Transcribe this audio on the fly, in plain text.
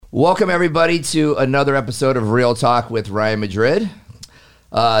Welcome, everybody, to another episode of Real Talk with Ryan Madrid.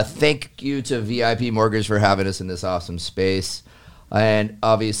 Thank you to VIP Mortgage for having us in this awesome space. And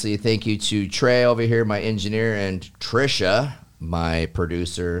obviously, thank you to Trey over here, my engineer, and Trisha, my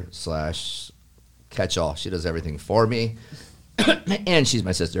producer slash catch-all. She does everything for me. And she's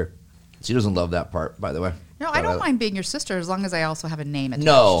my sister. She doesn't love that part, by the way. No, I don't mind being your sister as long as I also have a name attached.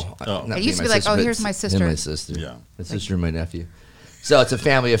 No. It used to be like, oh, here's my sister. My sister. Yeah. My sister and my nephew. So it's a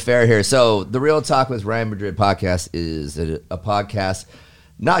family affair here. So the Real Talk with Ryan Madrid podcast is a podcast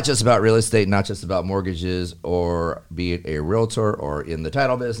not just about real estate, not just about mortgages, or be it a realtor or in the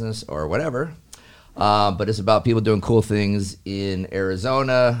title business or whatever, but it's about people doing cool things in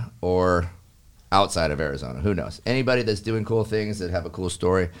Arizona or outside of Arizona. Who knows? Anybody that's doing cool things that have a cool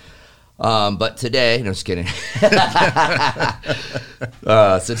story. But today, no, just kidding.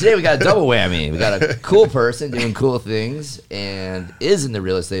 So today we got a double whammy. We got a cool person doing cool things and is in the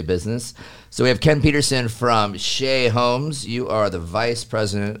real estate business. So we have Ken Peterson from Shea Homes. You are the Vice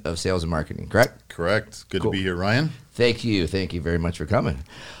President of Sales and Marketing, correct? Correct. Good Cool. to be here, Ryan. Thank you. Thank you very much for coming.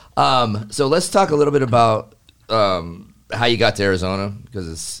 So let's talk a little bit about how you got to Arizona,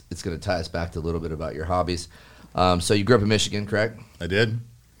 because it's going to tie us back to a little bit about your hobbies. So you grew up in Michigan, correct? I did.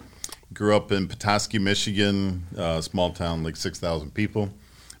 Grew up in Petoskey, Michigan, small town, like 6,000 people.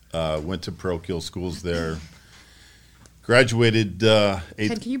 Went to parochial schools there. Graduated. Ted,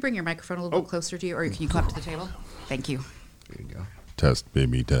 can you bring your microphone a little bit closer to you, or can you come up to the table? Thank you. There you go. Test,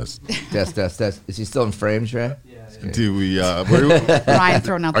 baby, test. Test. Is he still in frame, Trey? Yeah. Do we? Ryan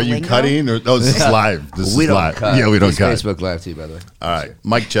throwing out the Are you lingo. cutting? Or, oh, this is live. This We is don't live. cut. Yeah, we don't It's cut. Facebook Live too, by the way. All right,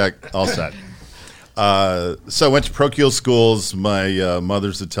 mic check, all set. So I went to parochial schools. My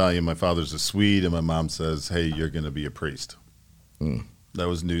mother's Italian, my father's a Swede, and my mom says, hey, you're going to be a priest. That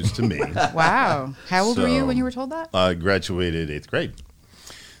was news to me. Wow. How old were you So, when you were told that? I graduated 8th grade.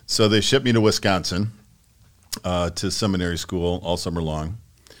 So they shipped me to Wisconsin to seminary school all summer long.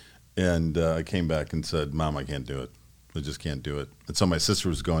 And I came back and said, Mom, I can't do it. I just can't do it. And so my sister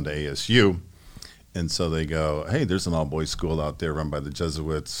was going to ASU. And so they go, hey, there's an all-boys school out there run by the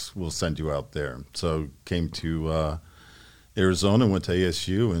Jesuits. We'll send you out there. So came to Arizona, went to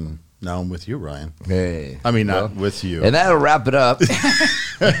ASU, and now I'm with you, Ryan. Hey. I mean, not with you. And that'll wrap it up.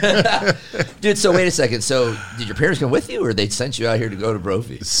 Dude, so wait a second. So did your parents come with you, or they sent you out here to go to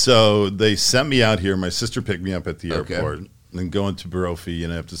Brophy? So they sent me out here. My sister picked me up at the Okay. airport. And going to Brophy, you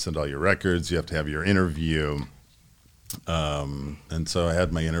have to send all your records. You have to have your interview. And so I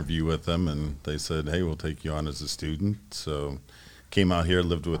had my interview with them, and they said, hey, we'll take you on as a student. So came out here,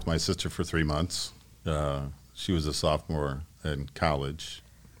 lived with my sister for 3 months. She was a sophomore in college.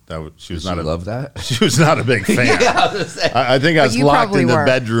 She was Did not you a love that? She was not a big fan. Yeah, I was gonna say. I think I But was you locked probably in the were.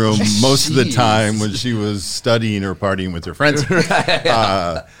 bedroom most of the Jeez. time when she was studying or partying with her friends.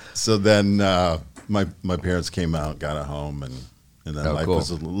 So then my parents came out, got a home, and then Oh, life cool. was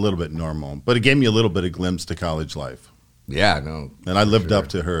a little bit normal. But it gave me a little bit of glimpse to college life. Yeah, no. And I lived Sure. up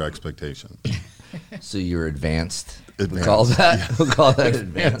to her expectation. So you were advanced. Advanced, We'll call that. We'll call that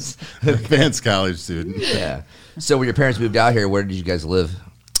advanced. Advanced college student. Yeah. So when your parents moved out here, where did you guys live?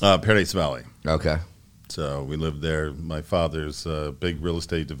 Paradise Valley. Okay. So we lived there. My father's a big real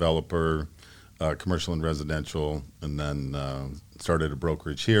estate developer, commercial and residential, and then started a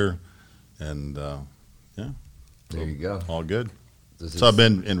brokerage here. And, yeah. There you go. All good. This So is- I've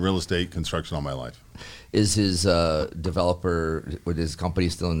been in real estate construction all my life. Is his developer, with his company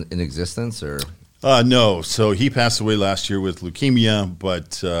still in existence, or? No. So he passed away last year with leukemia,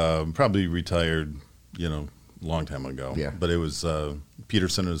 but probably retired, a long time ago. Yeah. But it was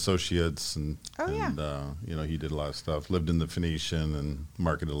Peterson and Associates, and, Oh, yeah. and he did a lot of stuff. Lived in the Phoenician and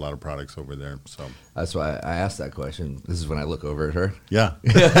marketed a lot of products over there. So That's why I asked that question. This is when I look over at her. yeah.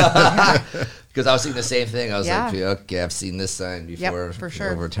 Because I was thinking the same thing. I was Yeah. like, okay, I've seen this sign before. for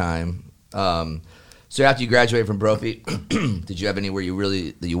sure. Over time. So after you graduated from Brophy, did you have anywhere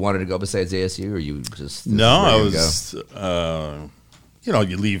that you wanted to go besides ASU, or you just No, I ready to was,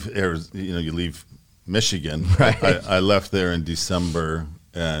 you leave you leave Michigan. Right. I left there in December,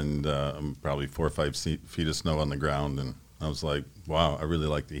 and probably 4 or 5 feet of snow on the ground, and I was like, wow, I really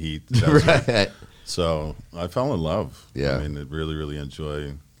like the heat. go? Right. So I fell in love. Yeah. I mean, I really, really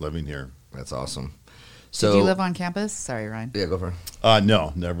enjoy living here. That's awesome. So Did you live on campus? Sorry, Ryan. Yeah, go for it.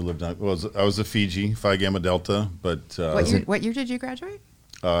 No, never lived on. I was a Fiji, Phi Gamma Delta, but What year did you graduate?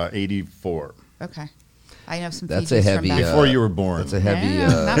 84. Okay. I know some That's Fijis a heavy, from back Before you were born. That's a heavy.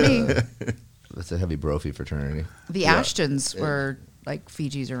 Yeah, not me. That's a heavy Brophy fraternity. The Ashtons were like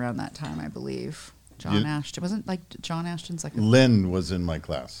Fijis around that time, I believe. John You- Ashton. Wasn't like John Ashton's like a Lynn was in my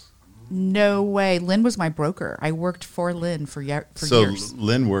class. No way. Lynn was my broker. I worked for Lynn for years. So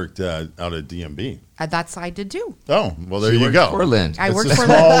Lynn worked out at DMB. That's I did too. Oh, well, there She you worked go. for Lynn. I It's worked a for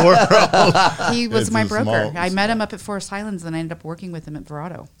small Lynn. world. He was It's my a broker. small- I met him up at Forest Highlands, and I ended up working with him at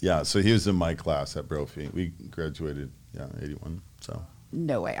Verado. Yeah, so he was in my class at Brophy. We graduated, 81. So,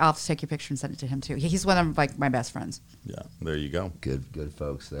 No way. I'll have to take your picture and send it to him too. He's one of my best friends. yeah, there you go. Good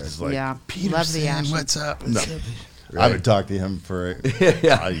folks there. It's like, Yeah. Peterson, Love the action. what's up? No. Right. I haven't talked to him for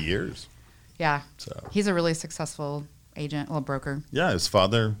years. Yeah. So. He's a really successful agent, broker. Yeah, his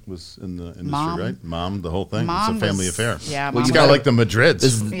father was in the industry, Mom. right? Mom, the whole thing. Mom It's a family was- affair. yeah, Well, Mom it's kind of was- like the Madrids.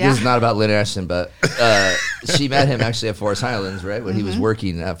 This Yeah. is not about Lynn Ashton, but she met him actually at Forest Highlands, right? When he was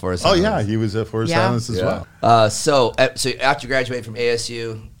working at Forest oh, Highlands. yeah, he was at Forest Yeah. Islands as well. So after you graduated from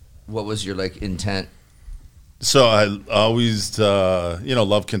ASU, what was your intent? So I always,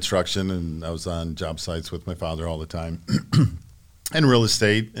 loved construction, and I was on job sites with my father all the time, and real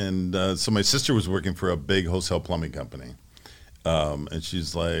estate. And so my sister was working for a big wholesale plumbing company, and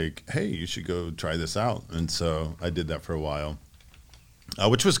she's like, "Hey, you should go try this out." And so I did that for a while,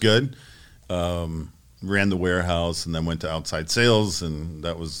 which was good. Ran the warehouse, and then went to outside sales, and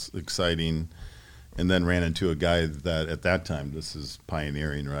that was exciting. And then ran into a guy that at that time, this is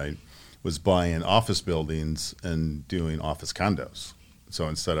pioneering, right? Was buying office buildings and doing office condos. So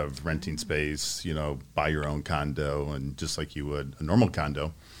instead of renting space, buy your own condo, and just like you would a normal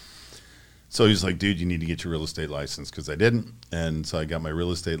condo. So he's like, dude, you need to get your real estate license, because I didn't. And so I got my real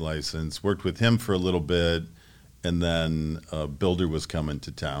estate license, worked with him for a little bit, and then a builder was coming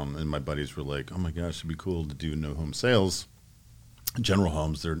to town, and my buddies were like, oh my gosh, it'd be cool to do new home sales. General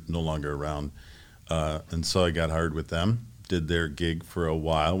Homes, they're no longer around. And so I got hired with them. Did their gig for a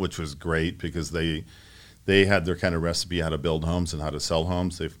while, which was great because they had their kind of recipe how to build homes and how to sell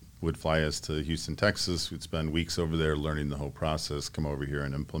homes. They would fly us to Houston, Texas. We'd spend weeks over there learning the whole process, come over here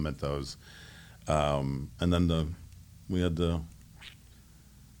and implement those. And then we had the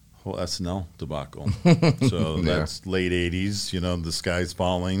whole SNL debacle. So that's late 80s, the sky's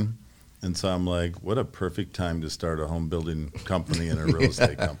falling. And so I'm like, what a perfect time to start a home building company and a real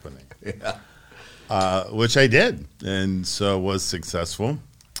estate company. Yeah. Which I did, and so was successful.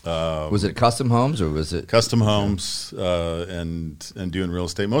 Was it custom homes or was it Custom homes and doing real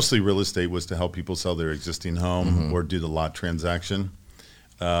estate? Mostly real estate was to help people sell their existing home or do the lot transaction.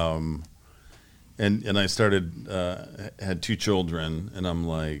 And I started, had 2 children, and I'm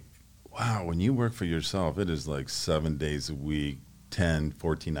like, wow, when you work for yourself, it is like 7 days a week, 10,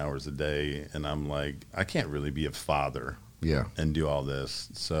 14 hours a day. And I'm like, I can't really be a father. Yeah. And do all this.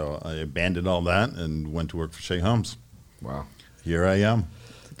 So I abandoned all that and went to work for Shea Homes. Wow. Here I am.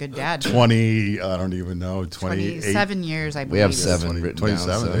 Good dad. 20, I don't even know, 28. 27 years, I believe. We have 7 written 27.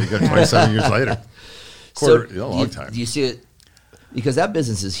 down. So. There you go, 27 years later. A long time. Do you see it? Because that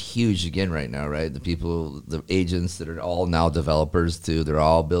business is huge again right now, right? The agents that are all now developers too. They're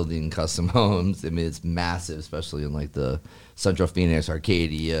all building custom homes. I mean, it's massive, especially in the Central Phoenix,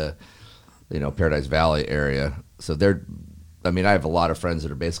 Arcadia, Paradise Valley area. So I have a lot of friends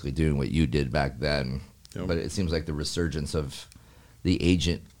that are basically doing what you did back then. Yep. But it seems like the resurgence of the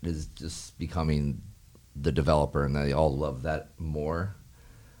agent is just becoming the developer, and they all love that more.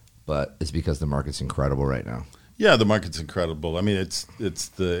 But it's because the market's incredible right now. Yeah, the market's incredible. I mean, it's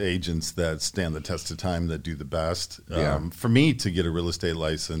the agents that stand the test of time that do the best. Yeah. For me to get a real estate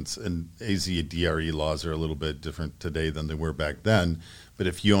license, and AZ DRE laws are a little bit different today than they were back then, but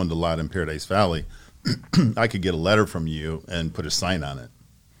if you owned a lot in Paradise Valley, I could get a letter from you and put a sign on it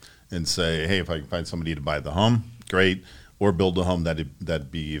and say, hey, if I can find somebody to buy the home, great, or build a home,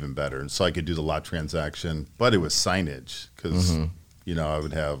 that'd be even better. And so I could do the lot transaction, but it was signage because I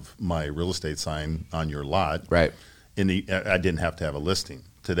would have my real estate sign on your lot. Right. And I didn't have to have a listing.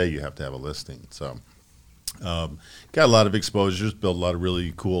 Today you have to have a listing. So got a lot of exposures, built a lot of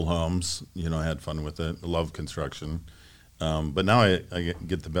really cool homes. I had fun with it. I love construction. But now I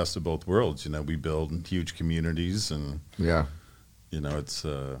get the best of both worlds. We build huge communities, and it's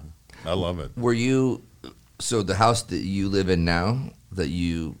I love it. Were you so the house that you live in now that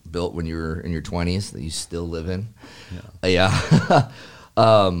you built when you were in your 20s that you still live in? Yeah.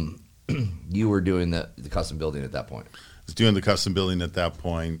 You were doing the custom building at that point. I was doing the custom building at that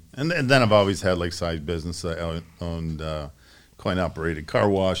point, and then I've always had side business. I owned coin operated car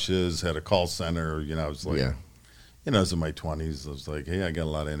washes, had a call center. I was like. Yeah. I was in my 20s. I was like, hey, I got a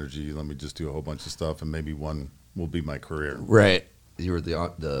lot of energy. Let me just do a whole bunch of stuff, and maybe one will be my career. Right. You were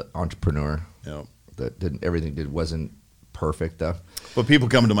the entrepreneur. Yeah. That wasn't perfect, though. But people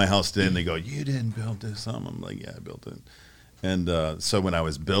come to my house today, and they go, you didn't build this home? I'm like, yeah, I built it. And so when I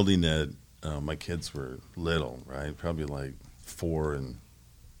was building it, my kids were little, right? Probably 4 and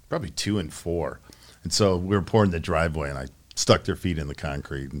probably 2 and 4. And so we were pouring the driveway, and I stuck their feet in the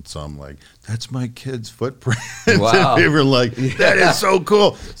concrete. And so I'm like, that's my kid's footprint. Wow. And they were like, that is so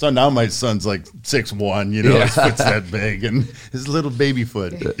cool. So now my son's like 6'1", his foot's that big, and his little baby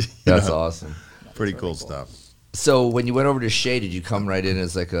foot. That's awesome. Pretty cool stuff. So when you went over to Shea, did you come right in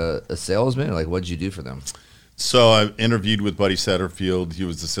as like a salesman? Like, what did you do for them? So I interviewed with Buddy Satterfield. He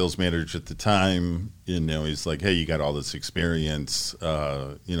was the sales manager at the time. He's like, hey, you got all this experience.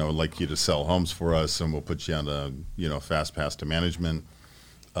 I'd like you to sell homes for us, and we'll put you on a, fast pass to management,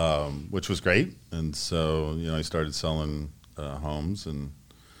 which was great. And so, I started selling homes and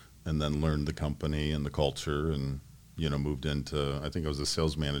then learned the company and the culture and, moved into, I think I was a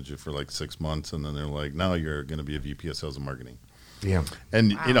sales manager for like 6 months. And then they're like, now you're going to be a VP of sales and marketing. Yeah.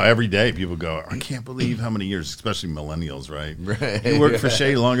 And, every day people go, I can't believe how many years, especially millennials, right? Right. You work for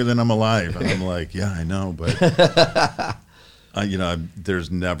Shea longer than I'm alive. And I'm like, yeah, I know. But,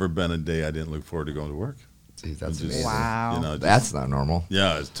 there's never been a day I didn't look forward to going to work. Geez, that's Just, amazing. Wow. That's not normal.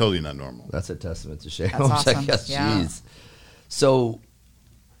 Yeah, it's totally not normal. That's a testament to Shea That's Homes, I awesome. guess. Yeah. Jeez.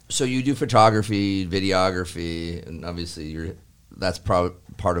 So you do photography, videography, and obviously that's probably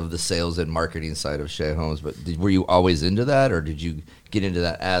part of the sales and marketing side of Shea Homes. But were you always into that, or did you get into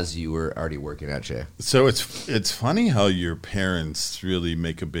that as you were already working at Shea? So it's funny how your parents really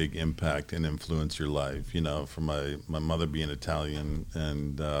make a big impact and influence your life. From my mother being Italian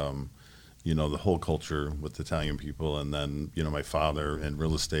and the whole culture with Italian people, and then my father in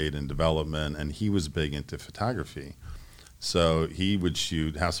real estate and development, and he was big into photography. So he would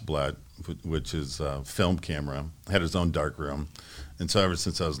shoot Hasselblad, which is a film camera, had his own dark room. And so ever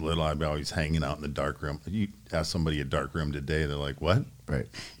since I was little, I'd be always hanging out in the dark room. You ask somebody a dark room today, they're like, what? Right.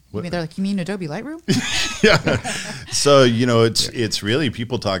 They're like, you mean Adobe Lightroom? Yeah. So, it's really,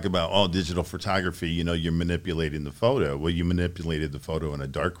 people talk about, digital photography, you're manipulating the photo. Well, you manipulated the photo in a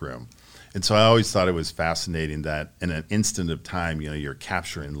dark room. And so I always thought it was fascinating that in an instant of time, you're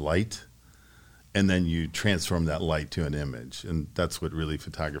capturing light, and then you transform that light to an image. And that's what really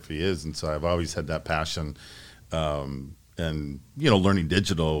photography is. And so I've always had that passion. And, learning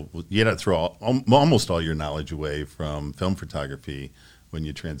digital, you had to throw almost all your knowledge away from film photography when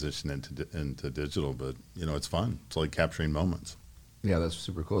you transition into digital. But, it's fun. It's like capturing moments. Yeah, that's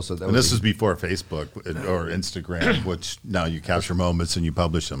super cool. So this is before Facebook or Instagram, which now you capture moments and you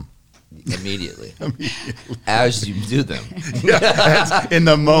publish them. Immediately. As you do them. Yeah, in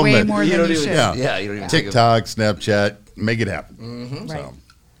the moment. Way more than you should. Yeah, you don't even TikTok, Snapchat, make it happen. Mm-hmm. So. Right.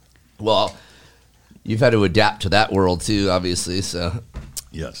 Well, you've had to adapt to that world too, obviously. So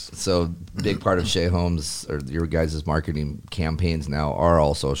Yes. So big part of Shea Homes or your guys' marketing campaigns now are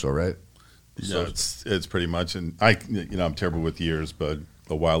all social, right? Yeah, it's pretty much, and I'm terrible with years, but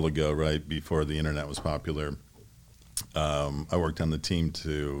a while ago, right before the internet was popular, I worked on the team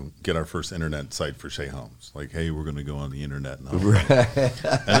to get our first internet site for Shea Homes. Like, hey, we're going to go on the internet now. Right.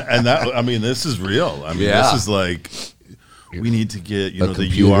 and that, this is real. This is like, we need to get, the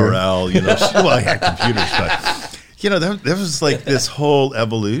computer. URL, well, I had computers, but, there was like this whole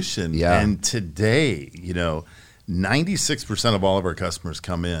evolution. Yeah. And today, 96% of all of our customers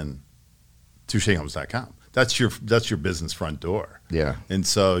come in to SheaHomes.com. That's your business front door. Yeah. And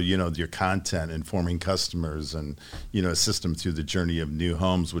so, your content, informing customers and, assist them through the journey of new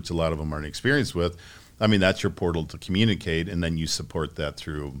homes, which a lot of them aren't experienced with. That's your portal to communicate, and then you support that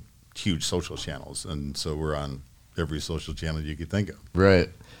through huge social channels. And so we're on every social channel you could think of. Right.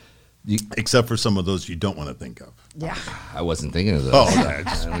 Except for some of those you don't want to think of. Yeah. I wasn't thinking of those. Oh, okay.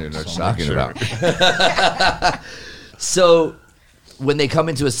 I don't even know what you're talking Sure. about. So when they come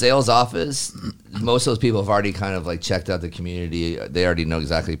into a sales office, most of those people have already kind of like checked out the community. They already know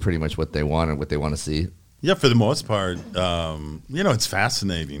exactly pretty much what they want and what they want to see. Yeah, for the most part, it's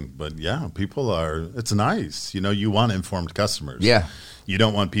fascinating. But yeah, it's nice. You want informed customers. Yeah. You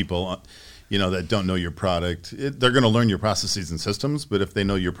don't want people, that don't know your product. They're going to learn your processes and systems, but if they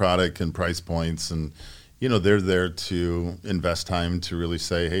know your product and price points and, they're there to invest time to really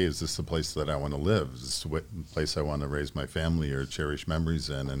say, hey, is this the place that I want to live? Is this the place I want to raise my family or cherish memories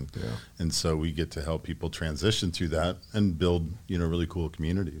in? And so we get to help people transition through that and build, really cool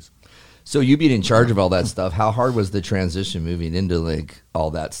communities. So you being in charge of all that stuff, how hard was the transition moving into like all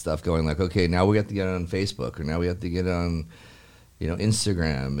that stuff going like, okay, now we have to get on Facebook or now we have to get on,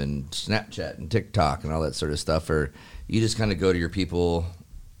 Instagram and Snapchat and TikTok and all that sort of stuff? Or you just kind of go to your people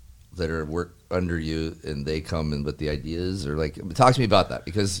that are work under you and they come in with the ideas, or like, talk to me about that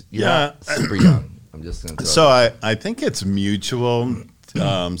because you're not super young. I'm just going to. So I think it's mutual.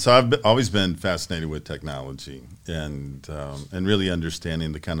 So I've always been fascinated with technology and really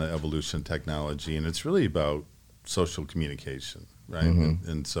understanding the kind of evolution of technology, and it's really about social communication. right?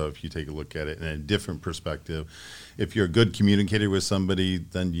 And so if you take a look at it in a different perspective, if you're a good communicator with somebody,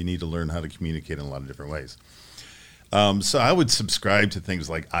 then you need to learn how to communicate in a lot of different ways. So I would subscribe to things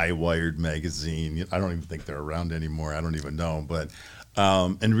like iWired magazine. I don't even think they're around anymore. I don't even know, but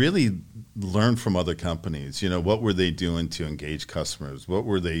and really learn from other companies. What were they doing to engage customers? What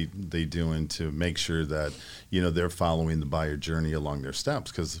were they doing to make sure that they're following the buyer journey along their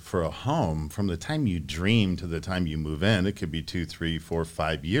steps? Because for a home, from the time you dream to the time you move in, it could be 2, 3, 4,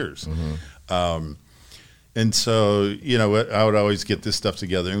 5 years. And so, I would always get this stuff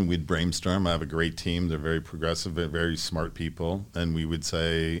together and we'd brainstorm. I have a great team. They're very progressive, very smart people. And we would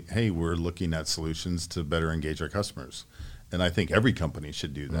say, hey, we're looking at solutions to better engage our customers. And I think every company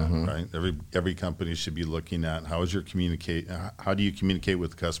should do that, right? Every company should be looking at how do you communicate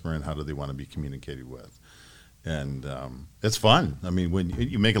with the customer and how do they want to be communicated with? And it's fun. I mean, when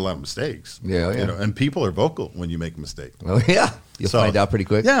you make a lot of mistakes, and people are vocal when you make a mistake. Oh yeah, you'll find out pretty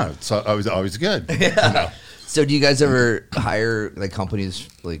quick. Yeah, it's always good. Yeah. So do you guys ever hire like companies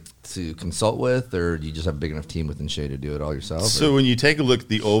like to consult with, or do you just have a big enough team within Shea to do it all yourself? So when you take a look at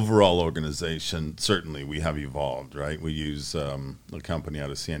the overall organization, certainly we have evolved, right? We use a company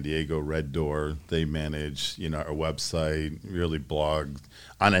out of San Diego, Red Door. They manage, our website, really blog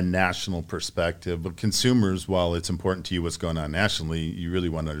on a national perspective. But consumers, while it's important to you what's going on nationally, you really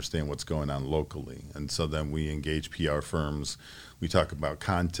want to understand what's going on locally. And so then we engage PR firms. We talk about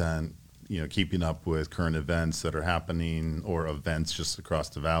content, keeping up with current events that are happening or events just across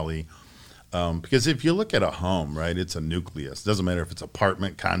the valley. Because if you look at a home, right, it's a nucleus. It doesn't matter if it's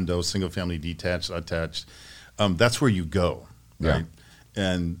apartment, condo, single family, detached, attached. That's where you go, right?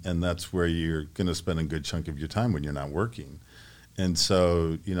 Yeah. And that's where you're going to spend a good chunk of your time when you're not working. And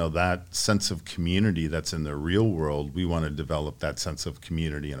so, that sense of community that's in the real world, we want to develop that sense of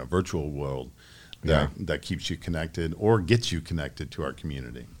community in a virtual world that keeps you connected or gets you connected to our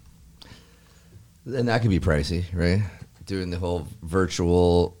community. And that can be pricey, right? Doing the whole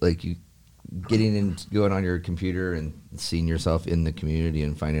virtual, like you getting in, going on your computer and seeing yourself in the community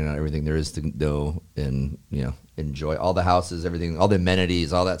and finding out everything there is to know and, enjoy all the houses, everything, all the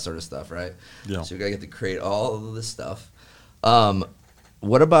amenities, all that sort of stuff, right? Yeah. So you got to get to create all of this stuff.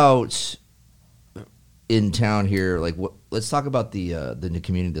 What about in town here? Like, let's talk about the new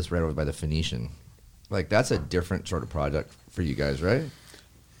community that's right over by the Phoenician. Like, that's a different sort of project for you guys, right?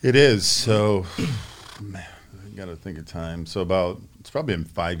 It is. So, man, I got to think of time. So it's probably been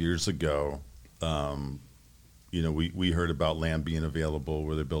 5 years ago, we heard about land being available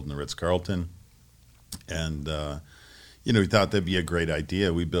where they're building the Ritz-Carlton. And, we thought that'd be a great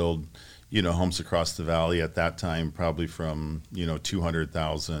idea. We build, homes across the valley at that time, probably from,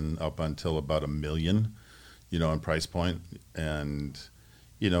 200,000 up until about $1 million, in price point. And,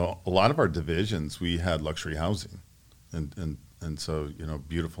 a lot of our divisions, we had luxury housing and so,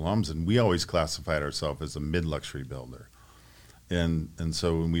 beautiful homes. And we always classified ourselves as a mid-luxury builder. And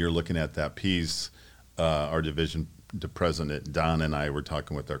so when we were looking at that piece, our division president, Don, and I were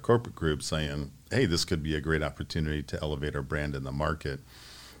talking with our corporate group saying, hey, this could be a great opportunity to elevate our brand in the market.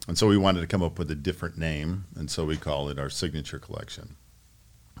 And so we wanted to come up with a different name. And so we call it our Signature Collection.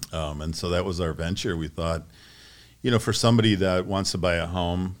 And so that was our venture. We thought, for somebody that wants to buy a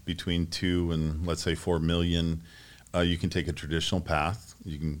home between 2 and let's say 4 million, you can take a traditional path.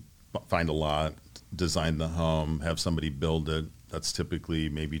 You can find a lot, design the home, have somebody build it. That's typically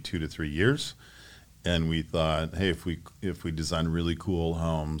maybe 2 to 3 years. And we thought, hey, if we design really cool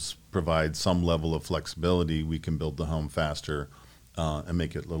homes, provide some level of flexibility, we can build the home faster and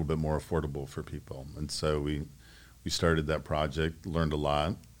make it a little bit more affordable for people. And so we started that project, learned a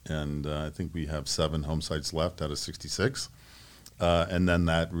lot, and I think we have 7 home sites left out of 66. And then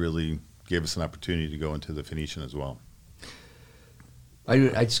that really gave us an opportunity to go into the Phoenician as well.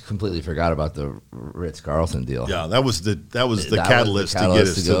 I just completely forgot about the Ritz-Carlton deal. Yeah, that was the catalyst to get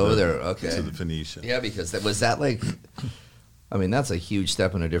us to the Phoenician. Yeah, because that like, I mean, that's a huge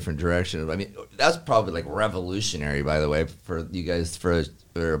step in a different direction. I mean, that's probably like revolutionary, by the way, for you guys, for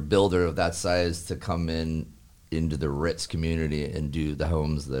a builder of that size to come into the Ritz community and do the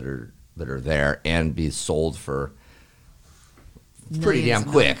homes that are there and be sold for pretty damn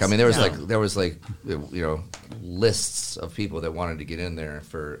quick. I mean, there was lists of people that wanted to get in there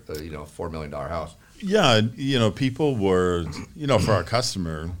for a $4 million house. Yeah, people were, for our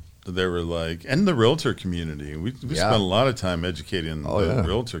customer, they were like, and the realtor community. We spent a lot of time educating the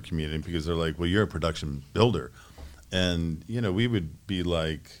realtor community because they're like, well, you're a production builder, and we would be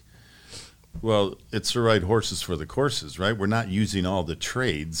like, well, it's the right horses for the courses, right? We're not using all the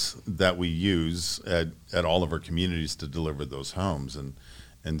trades that we use at all of our communities to deliver those homes.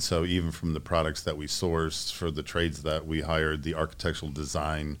 And so even from the products that we sourced, for the trades that we hired, the architectural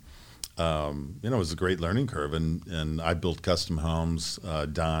design, it was a great learning curve. And I built custom homes.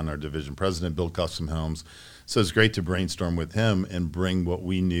 Don, our division president, built custom homes. So it's great to brainstorm with him and bring what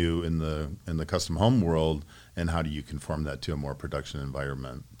we knew in the custom home world, and how do you conform that to a more production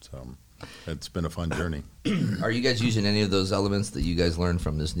environment. So it's been a fun journey. Are you guys using any of those elements that you guys learned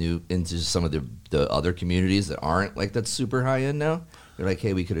from this new into some of the other communities that aren't like that super high end now? You're like,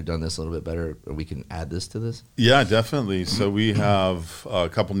 hey, we could have done this a little bit better, or we can add this to this? Yeah, definitely. So we have a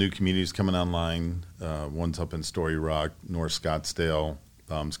couple new communities coming online. One's up in Story Rock, North Scottsdale.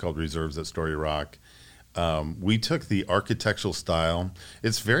 It's called Reserves at Story Rock. We took the architectural style.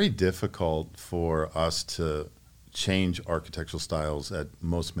 It's very difficult for us to change architectural styles at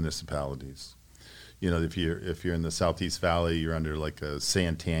most municipalities. If you're in the Southeast Valley, you're under like a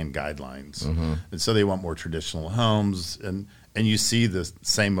Santan guidelines, and so they want more traditional homes, and you see the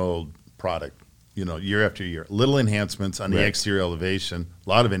same old product, year after year. Little enhancements on the exterior elevation, a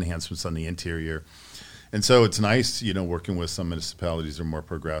lot of enhancements on the interior, and so it's nice, working with some municipalities that are more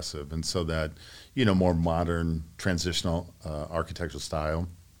progressive, and so that more modern transitional architectural style.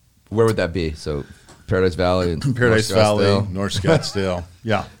 Where would that be? So Paradise Valley and Paradise North Valley, North Scottsdale.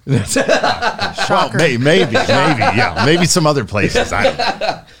 Yeah. Shocker. Well, maybe, yeah. Maybe some other places.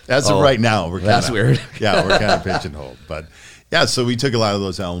 As of right now, we're kind of weird. Yeah, we're kind of pigeonholed. But yeah, so we took a lot of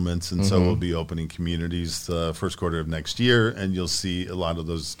those elements, and so we'll be opening communities the first quarter of next year, and you'll see a lot of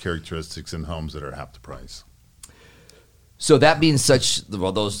those characteristics in homes that are half the price. So that being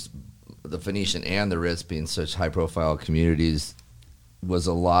the Phoenician and the Ritz being such high profile communities, was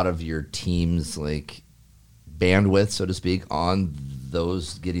a lot of your team's like bandwidth, so to speak, on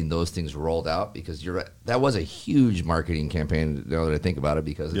those getting those things rolled out? Because you're right, that was a huge marketing campaign, now that I think about it,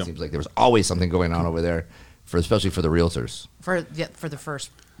 because it seems like there was always something going on over there, especially for the realtors. For the first,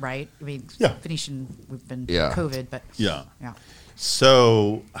 right? I mean, Phoenician, we've been COVID, but yeah.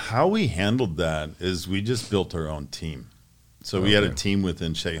 So how we handled that is we just built our own team. So we had a team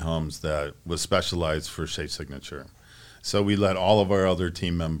within Shea Homes that was specialized for Shea Signature. So we let all of our other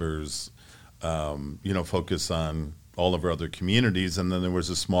team members, focus on all of our other communities. And then there was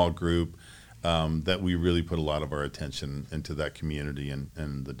a small group that we really put a lot of our attention into that community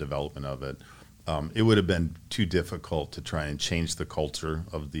and the development of it. It would have been too difficult to try and change the culture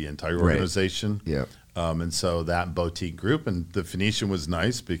of the entire organization. Yeah. And so that boutique group, and the Phoenician was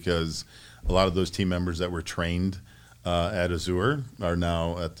nice because a lot of those team members that were trained at Azure are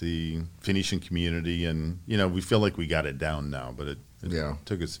now at the Phoenician community, and we feel like we got it down now, but it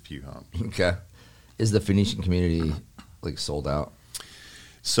took us a few humps. Okay. Is the Phoenician community like sold out?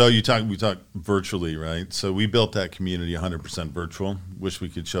 So we talk virtually, right? So we built that community 100% virtual. Wish we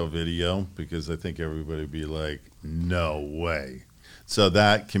could show video, because I think everybody would be like, no way. So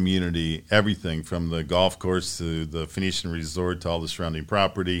that community, everything from the golf course to the Phoenician resort to all the surrounding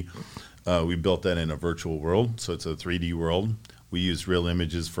property, we built that in a virtual world. So it's a 3D world. We use real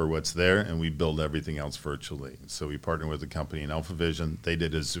images for what's there, and we build everything else virtually. So we partner with a company in Alpha Vision. They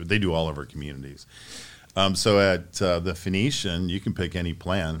do all of our communities. So at the Phoenician, you can pick any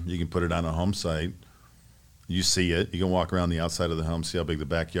plan. You can put it on a home site. You see it. You can walk around the outside of the home, see how big the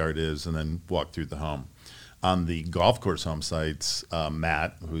backyard is, and then walk through the home. On the golf course home sites,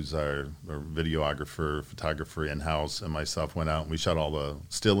 Matt, who's our videographer, photographer in-house, and myself went out and we shot all the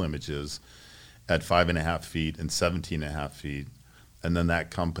still images at 5.5 feet and 17.5 feet. And then that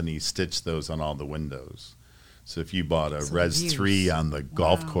company stitched those on all the windows. So if you bought a Res 3 on the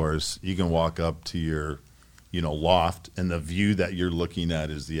golf course, you can walk up to your loft, and the view that you're looking at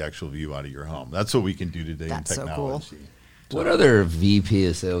is the actual view out of your home. That's what we can do today in technology. So cool. What other VP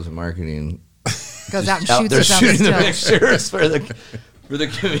of sales and marketing goes out and out shoots there us on shooting the the pictures for the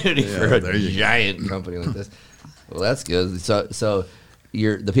community for a giant company like this? Well, that's good. So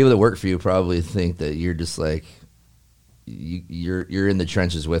the people that work for you probably think that you're just like you're in the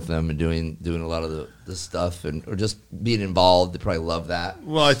trenches with them and doing a lot of the stuff or just being involved. They probably love that.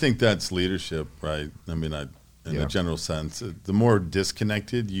 Well, I think that's leadership, right? I mean, in a general sense, the more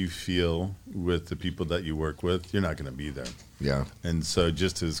disconnected you feel with the people that you work with, you're not going to be there. Yeah. And so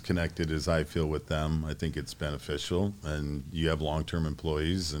just as connected as I feel with them, I think it's beneficial. And you have long-term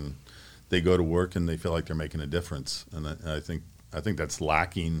employees, and they go to work and they feel like they're making a difference. And I think that's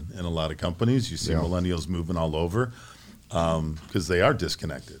lacking in a lot of companies. You see millennials moving all over because they are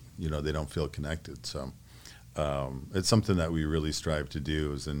disconnected. They don't feel connected. So it's something that we really strive to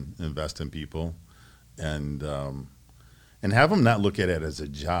do, is invest in people. And have them not look at it as a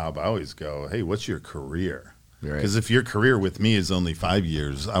job. I always go, hey, what's your career? Because if your career with me is only 5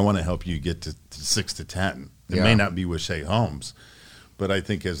 years, I want to help you get to 6 to 10. It may not be with Shea Homes, But I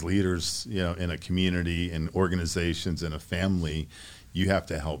think as leaders, in a community, in organizations, in a family, you have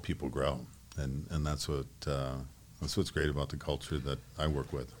to help people grow, and that's what's great about the culture that I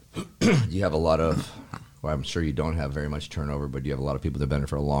work with. You have a lot of. Well, I'm sure you don't have very much turnover, but you have a lot of people that have been there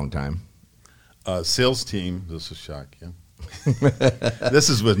for a long time. Sales team. This will shock you. This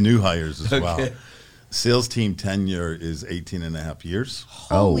is with new hires as well. Sales team tenure is 18 and a half years.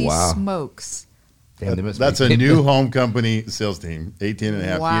 Holy wow. smokes. Damn, that's a new home company sales team, 18 and a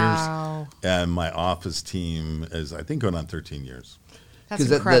half Wow. years. And my office team is, I think, going on 13 years. That's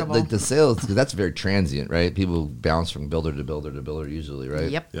incredible. The sales, because that's very transient, right? People bounce from builder to builder to builder usually,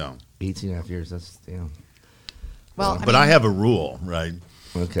 right? Yep. Yeah. 18 and a half years, that's, damn. Well, But I have a rule, right?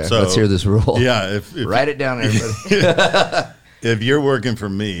 Okay, So, let's hear this rule. Yeah. If Write it down, everybody. if you're working for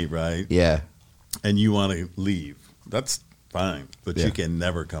me, right, Yeah. and you want to leave, that's fine. But Yeah. you can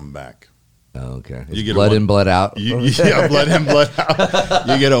never come back. Oh, okay. You It's get blood in, blood out. Yeah, blood in, blood out.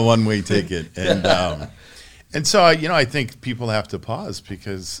 You get a one-way ticket. And so, I think people have to pause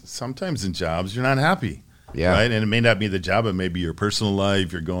because sometimes in jobs you're not happy. Yeah. Right? And it may not be the job, it may be your personal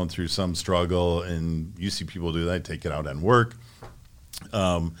life. You're going through some struggle, and you see people do that, take it out on work.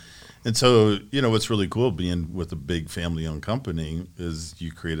 And so, what's really cool being with a big family-owned company is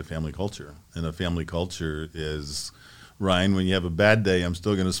you create a family culture. And a family culture is, Ryan, when you have a bad day, I'm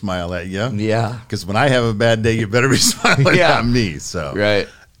still going to smile at you. Yeah. Because when I have a bad day, you better be smiling Yeah. at me. So, Right.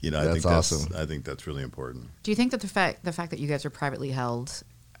 I think awesome. I think that's really important. Do you think that the fact that you guys are privately held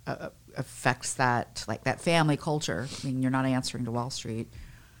affects that, like that family culture? I mean, you're not answering to Wall Street.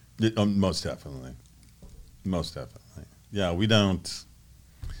 Most definitely. Yeah, we don't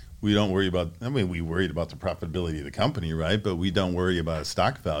worry about. I mean, we worried about the profitability of the company, right? But we don't worry about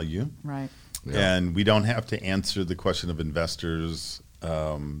stock value, Right. Yeah. and we don't have to answer the question of investors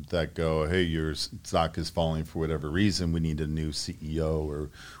that go, "Hey, your stock is falling for whatever reason. We need a new CEO,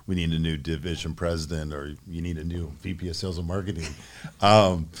 or we need a new division president, or you need a new VP of sales and marketing."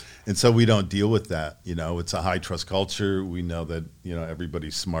 And so we don't deal with that. It's a high trust culture. We know that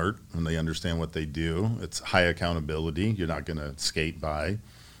everybody's smart and they understand what they do. It's high accountability. You're not going to skate by,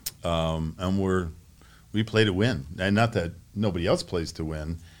 and we play to win, and not that nobody else plays to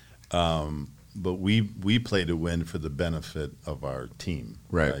win. But we play to win for the benefit of our team,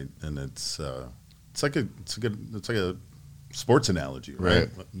 Right. And it's like a sports analogy, right?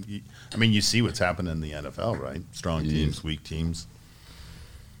 I mean, you see what's happening in the NFL, right? Strong teams, weak teams.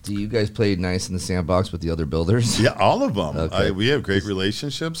 Do you guys play nice in the sandbox with the other builders? Yeah, all of them. Okay. We have great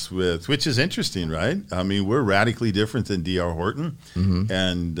relationships with, which is interesting, right? I mean, we're radically different than D.R. Horton. Mm-hmm.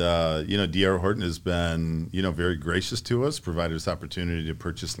 And, D.R. Horton has been, very gracious to us, provided us opportunity to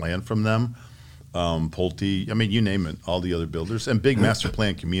purchase land from them. Pulte, I mean, you name it, all the other builders, and big master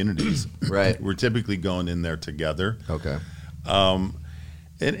plan communities. Right. We're typically going in there together. Okay.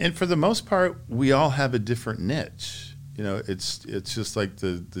 And for the most part, we all have a different niche. It's just like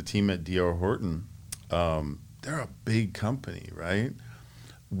the team at D.R. Horton. They're a big company, right?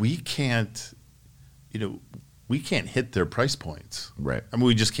 We can't hit their price points. Right. I mean,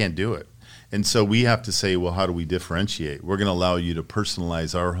 we just can't do it. And so we have to say, well, how do we differentiate? We're going to allow you to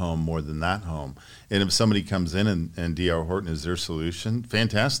personalize our home more than that home. And if somebody comes in and D.R. Horton is their solution,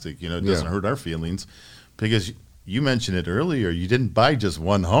 fantastic. It doesn't hurt our feelings. Because you mentioned it earlier, you didn't buy just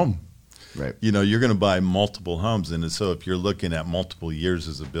one home. Right. You're going to buy multiple homes. And so if you're looking at multiple years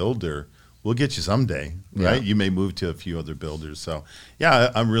as a builder, we'll get you someday, right? Yeah. You may move to a few other builders. So, yeah,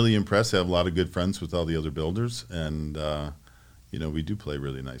 I'm really impressed. I have a lot of good friends with all the other builders. And, we do play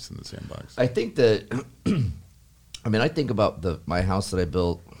really nice in the sandbox. I think that, I think about my house that I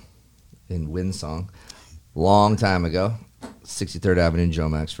built in Windsong long time ago, 63rd Avenue in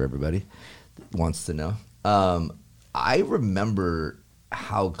Jomax for everybody that wants to know. I remember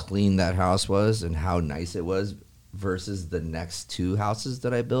how clean that house was and how nice it was versus the next two houses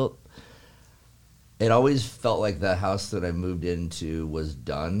that I built. It always felt like the house that I moved into was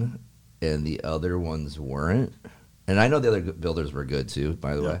done and the other ones weren't. And I know the other builders were good too,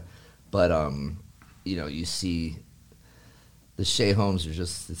 by the way. But, you see the Shea homes are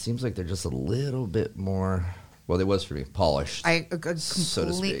just, it seems like they're just a little bit more, well, they was for me, polished. I so to speak.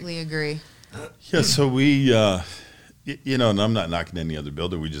 completely agree. Yeah, so we, and I'm not knocking any other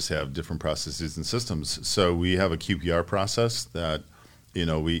builder. We just have different processes and systems. So we have a QPR process that,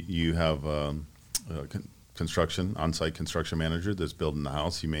 you have construction, on-site construction manager that's building the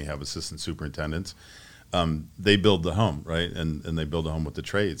house. You may have assistant superintendents. They build the home, right? And they build a home with the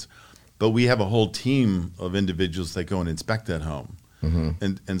trades. But we have a whole team of individuals that go and inspect that home.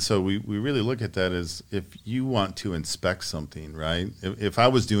 And so we really look at that as if you want to inspect something, right? If I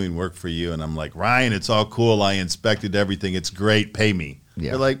was doing work for you and I'm like, Ryan, it's all cool. I inspected everything. It's great. Pay me.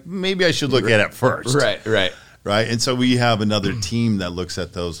 Yeah. You're like, maybe I should look at it first. Right. Right. And so we have another team that looks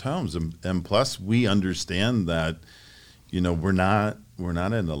at those homes. And plus we understand that, we're not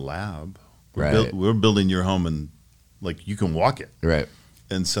in a lab. We're building your home and like you can walk it. Right.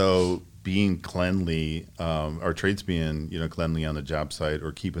 And so being cleanly, our trades being, cleanly on the job site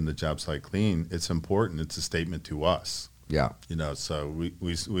or keeping the job site clean, it's important. It's a statement to us. Yeah. So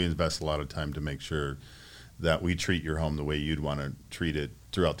we invest a lot of time to make sure that we treat your home the way you'd want to treat it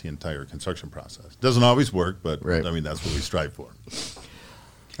throughout the entire construction process. Doesn't always work, but right. I mean, that's what we strive for.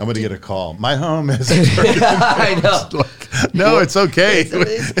 I'm going to get a call. My home is. I know. No, it's okay.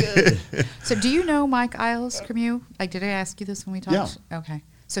 It's good. So do you know Mike Isles, Cremieux? Like, did I ask you this when we talked? Yeah. Okay.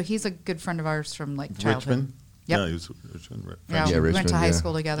 So he's a good friend of ours from like childhood. Richmond? Yep. Yeah, he was Richmond. Right. Yeah, we Richmond, went to high yeah.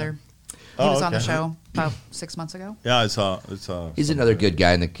 school together. Oh, He was on the okay. show about 6 months ago. Yeah, I saw. He's another good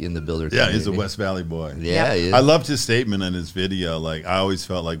guy in the builder Yeah, community. he's a West Valley boy. Yeah, he is. I loved his statement in his video. Like, I always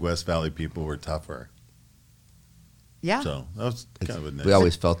felt like West Valley people were tougher. Yeah. So that was kind of a nice. We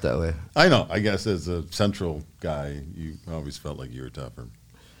always felt that way. I know. I guess as a central guy, you always felt like you were tougher.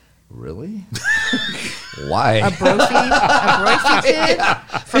 Really? Why? A Brophy kid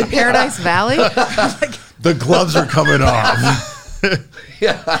from Paradise Valley. The gloves are coming off.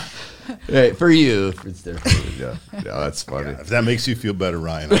 Yeah. Right, for you. It's different. Yeah, that's funny. If that makes you feel better,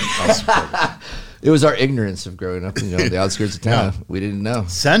 Ryan, I'll support it. It was our ignorance of growing up, on the outskirts of town. Yeah. We didn't know.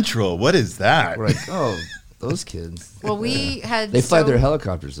 Central, what is that? We're like, oh, those kids. Well, we had They fly their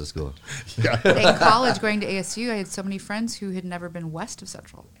helicopters to school. in college going to ASU. I had so many friends who had never been west of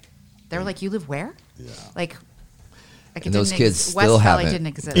Central. They were like, "You live where?" Yeah. Like it And those didn't kids West still Valley haven't. didn't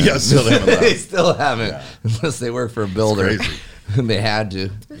exist. Yeah, still haven't They left. still haven't, Yeah. unless they work for a builder. It's crazy. And they had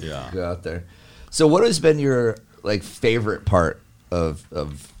to Yeah. go out there. So, what has been your favorite part of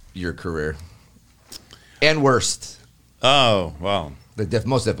your career, and worst? Oh, wow. The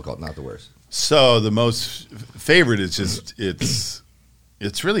most difficult, not the worst. So the most favorite is just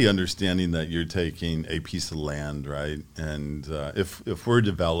it's really understanding that you're taking a piece of land, right? And if we're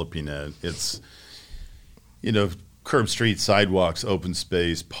developing it, it's curb, street, sidewalks, open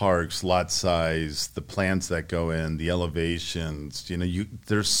space, parks, lot size, the plans that go in, the elevations.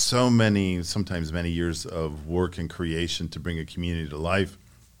 There's so many, sometimes many years of work and creation to bring a community to life,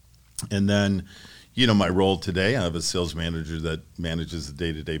 and then. My role today, I have a sales manager that manages the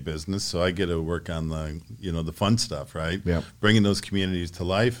day-to-day business, so I get to work on the fun stuff, right? Yep. Bringing those communities to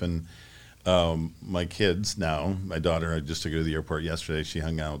life. And my kids now, my daughter, I just took her to the airport yesterday. She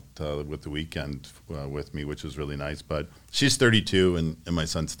hung out with the weekend with me, which was really nice. But she's 32 and my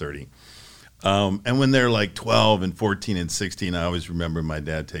son's 30. And when they're like 12 and 14 and 16, I always remember my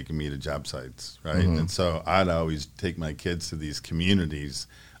dad taking me to job sites, right? Mm-hmm. And so I'd always take my kids to these communities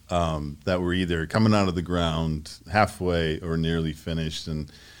that were either coming out of the ground halfway or nearly finished. And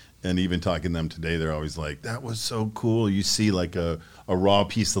even talking to them today, they're always like, that was so cool. You see like a raw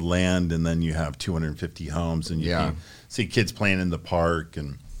piece of land, and then you have 250 homes, and you can see kids playing in the park.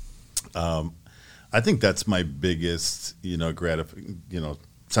 And I think that's my biggest,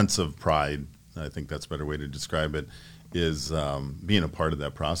 sense of pride. I think that's a better way to describe it, is being a part of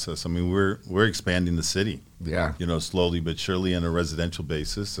that process. I mean, we're expanding the city. Yeah. Slowly but surely on a residential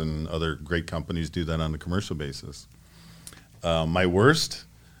basis, and other great companies do that on a commercial basis. My worst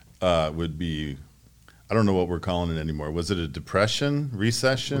would be, I don't know what we're calling it anymore. Was it a depression,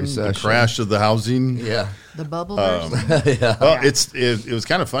 recession, the crash of the housing? Yeah. The bubble burst. Well, it was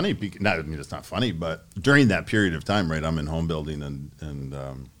kind of funny. It's not funny, but during that period of time, right, I'm in home building, and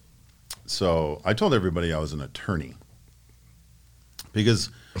so I told everybody I was an attorney. Because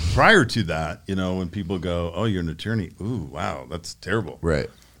prior to that, when people go, oh, you're an attorney, ooh, wow, that's terrible. Right.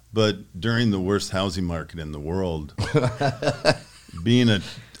 But during the worst housing market in the world, being an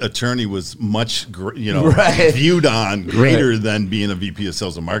attorney was much, Right. viewed on greater than being a VP of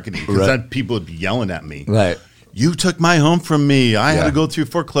sales and marketing. Because then people would be yelling at me. Right. You took my home from me. I had to go through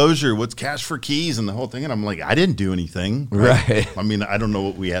foreclosure. What's cash for keys and the whole thing? And I'm like, I didn't do anything. Right. I mean, I don't know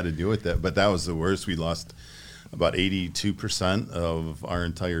what we had to do with that, but that was the worst. We lost about 82% of our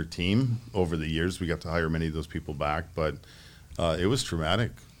entire team over the years. We got to hire many of those people back, but it was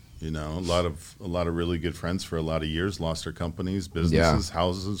traumatic. A lot of really good friends for a lot of years lost their companies, businesses,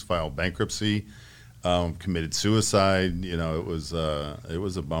 houses, filed bankruptcy, committed suicide. It was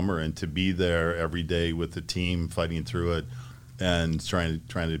a bummer. And to be there every day with the team, fighting through it, and trying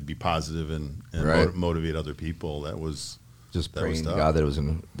to be positive and Right. motivate other people, that was Just That was praying to tough. God that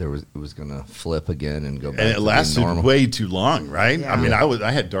it was gonna flip again and go back. And it to being lasted normal. way too long, right? Yeah. I mean,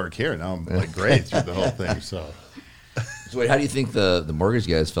 I had dark hair. Now I'm like gray through the whole thing. So, So wait, how do you think the mortgage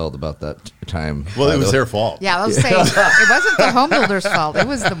guys felt about that time? well, it was their fault. Yeah, I was saying it wasn't the home builder's fault. It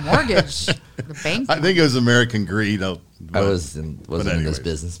was the mortgage, the bank. I think it was American greed. I wasn't in this anyways.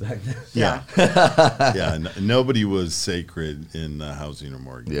 business back then. Yeah, nobody was sacred in housing or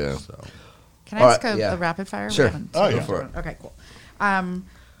mortgage. Yeah. So. Can I All ask right, yeah. a rapid fire? Sure. We haven't- Oh, yeah. Go for it. Okay, cool.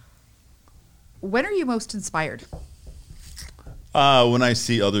 When are you most inspired? When I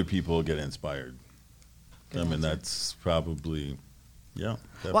see other people get inspired, I mean that's probably, yeah.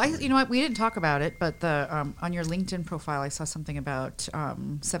 Well, definitely. you know what? We didn't talk about it, but the on your LinkedIn profile, I saw something about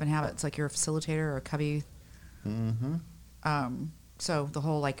 7 Habits, like you're a facilitator or a cubby. So the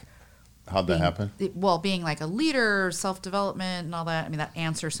whole like. How'd that happen? Being like a leader, self-development, and all that. I mean, that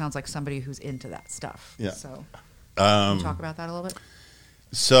answer sounds like somebody who's into that stuff. Yeah. So, can you talk about that a little bit?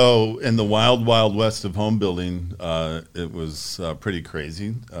 So in the wild, wild west of home building, it was pretty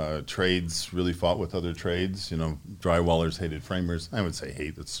crazy. Trades really fought with other trades. You know, drywallers hated framers. I would say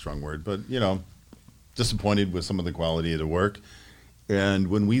hate, that's a strong word, but, you know, disappointed with some of the quality of the work. And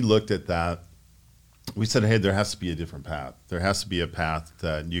when we looked at that, we said, hey, there has to be a different path. There has to be a path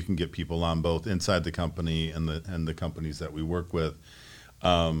that you can get people on both inside the company and the companies that we work with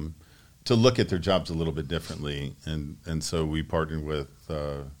to look at their jobs a little bit differently. And so we partnered with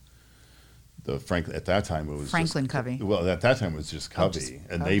at that time it was Franklin just, Covey. Well, at that time it was just Covey,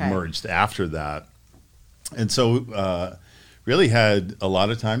 and they okay. merged after that. And so really had a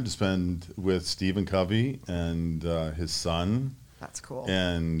lot of time to spend with Stephen Covey and his son. That's cool.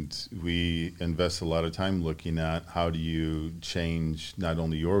 And we invest a lot of time looking at how do you change not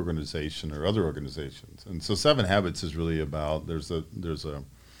only your organization or other organizations. And so 7 Habits is really about, there's a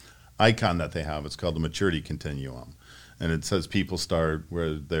icon that they have. It's called the maturity continuum. And it says people start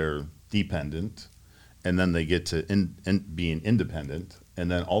where they're dependent, and then they get to being independent,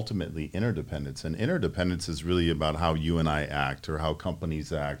 and then ultimately interdependence. And interdependence is really about how you and I act, or how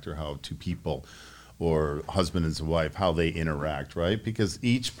companies act, or how two people or husband and wife, how they interact, right? Because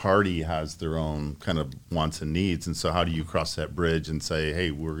each party has their own kind of wants and needs. And so how do you cross that bridge and say, hey,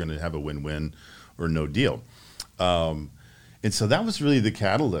 we're going to have a win-win or no deal? And so that was really the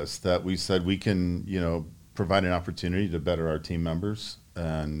catalyst that we said we can, you know, provide an opportunity to better our team members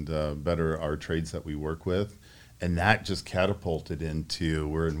and better our trades that we work with. And that just catapulted into,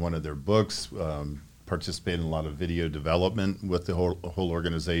 we're in one of their books, participate in a lot of video development with the whole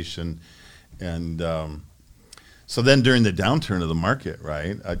organization. And so then during the downturn of the market,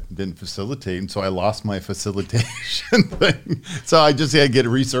 right, I didn't facilitate, and so I lost my facilitation thing. So I just had to get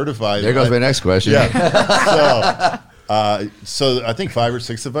recertified. There goes my next question. Yeah. So I think 5 or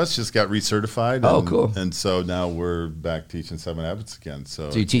 6 of us just got recertified. Oh, cool. And so now we're back teaching 7 Habits again. So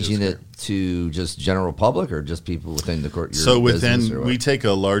So you're teaching it to just general public or just people within the court? So within, we take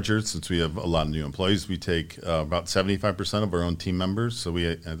a larger, since we have a lot of new employees, we take about 75% of our own team members. So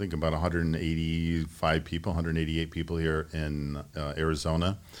I think about 185 people, 188 people here in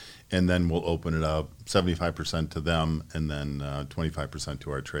Arizona. And then we'll open it up 75% to them, and then 25%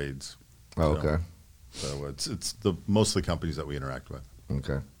 to our trades. Oh, okay. So it's most of the companies that we interact with.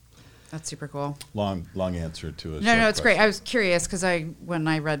 Okay. That's super cool. Long answer to a No, short it's great. question. I was curious because when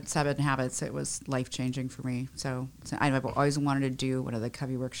I read 7 Habits, it was life changing for me. So I've always wanted to do one of the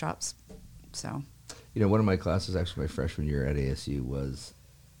Covey workshops. So You know, one of my classes, actually my freshman year at ASU, was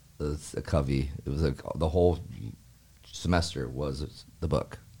a Covey. It was the whole semester was the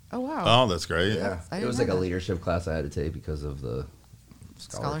book. oh wow, Oh, that's great. Yeah. I It didn't was know like a that. leadership class I had to take because of the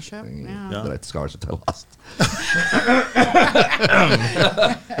Scholarship? thing. Yeah. Scholarship I lost.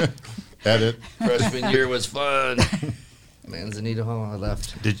 Edit. Freshman year was fun. Manzanita Hall, I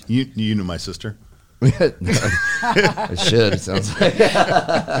left. Did you knew my sister? I should, it sounds like.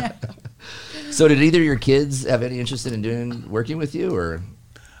 So did either of your kids have any interest in working with you, or?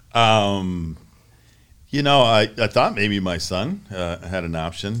 You know, I thought maybe my son had an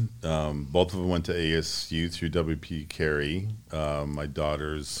option. Both of them went to ASU through WP Carey. My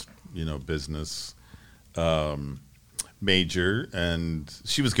daughter's, business major, and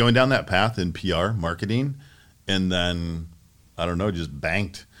she was going down that path in PR marketing, and then I don't know, just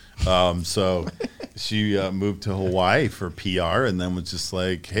banked. So she moved to Hawaii for PR, and then was just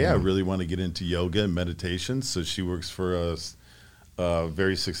like, hey, I really want to get into yoga and meditation. So she works for a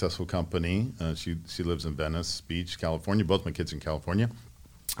very successful company. She lives in Venice Beach, California. Both my kids in California.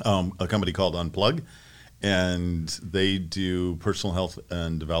 A company called Unplug. And they do personal health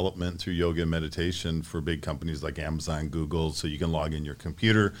and development through yoga and meditation for big companies like Amazon, Google, so you can log in your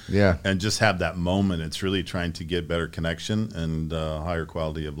computer and just have that moment. It's really trying to get better connection and higher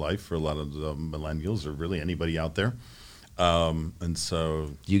quality of life for a lot of the millennials or really anybody out there. And so,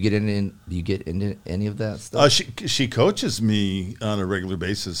 Do you get into any of that stuff? she coaches me on a regular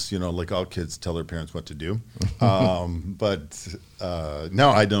basis. Like all kids tell their parents what to do. But no,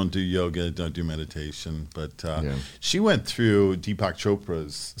 I don't do yoga, don't do meditation. But she went through Deepak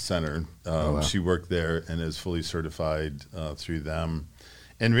Chopra's center. Wow. She worked there and is fully certified through them.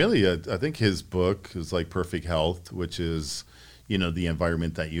 And really, I think his book is like Perfect Health, which is the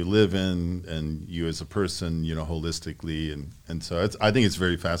environment that you live in and you as a person, holistically. And so I think it's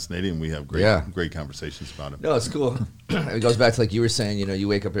very fascinating. We have great conversations about it. No, it's cool. It goes back to like you were saying, you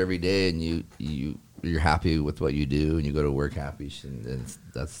wake up every day and you're happy with what you do and you go to work happy. And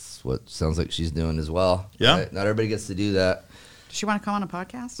that's what sounds like she's doing as well. Yeah. Right? Not everybody gets to do that. Does she want to come on a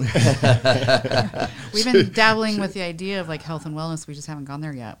podcast? We've been dabbling with the idea of like health and wellness. We just haven't gone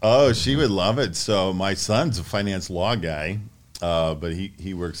there yet. Oh, she would love it. So my son's a finance law guy. But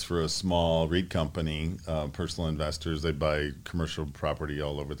he works for a small REIT company, personal investors. They buy commercial property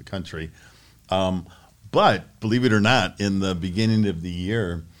all over the country. But believe it or not, in the beginning of the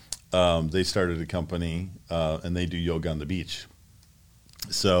year, they started a company and they do yoga on the beach.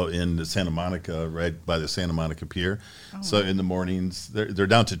 So in Santa Monica, right by the Santa Monica Pier. Oh. So in the mornings, they're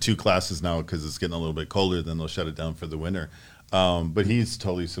down to 2 classes now because it's getting a little bit colder. Then they'll shut it down for the winter. But he's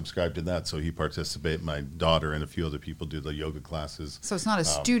totally subscribed to that, so he participates. My daughter and a few other people do the yoga classes. So it's not a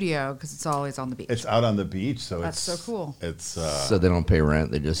studio because it's always on the beach. It's out on the beach, so that's so cool. It's so they don't pay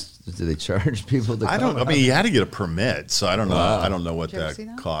rent. Do they charge people to? I don't. I mean, you had to get a permit, so I don't know. I don't know what that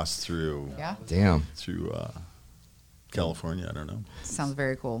costs through. Yeah. Damn. Through California, I don't know. Sounds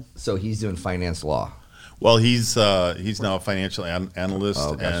very cool. So he's doing finance law. Well, he's now a financial analyst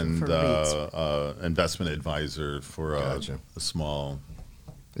and investment advisor for a small.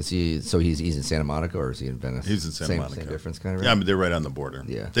 Is he? So he's in Santa Monica, or is he in Venice? He's in Santa Monica. Same difference, kind of. Yeah, I mean, they're right on the border.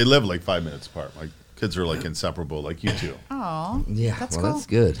 Yeah, they live like 5 minutes apart. My kids are like inseparable, like you two. Oh, yeah, that's cool. That's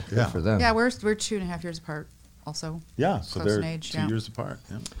good. Good for them. Yeah, we're 2.5 years apart, also. Yeah, so close they're in age, 2 years apart.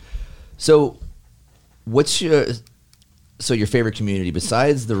 Yeah. So, what's your favorite community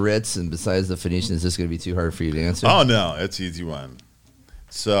besides the Ritz and besides the Phoenician? Is this going to be too hard for you to answer? Oh no, it's an easy one.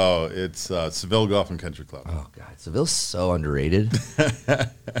 So it's Seville Golf and Country Club. Oh God, Seville's so underrated.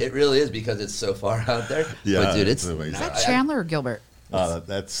 It really is because it's so far out there. Yeah, but dude, is that Chandler or Gilbert?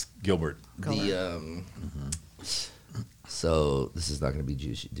 That's Gilbert. So this is not going to be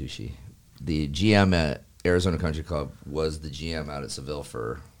douchey. The GM at Arizona Country Club was the GM out at Seville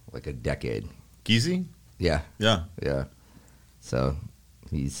for like a decade. Geezy? Yeah. So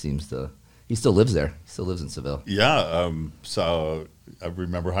he still lives there. He still lives in Seville. Yeah. So I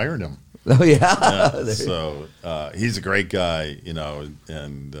remember hiring him. Oh yeah. So he's a great guy,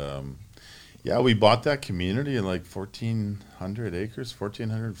 and we bought that community in like 1,400 acres,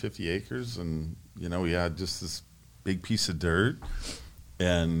 1,450 acres, and we had just this big piece of dirt,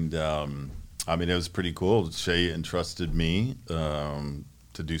 and it was pretty cool. Shay entrusted me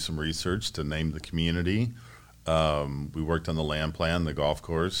to do some research to name the community. We worked on the land plan, the golf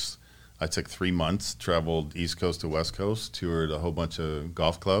course. I took 3 months, traveled East Coast to West Coast, toured a whole bunch of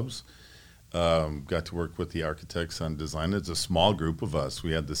golf clubs, got to work with the architects on design. It's a small group of us.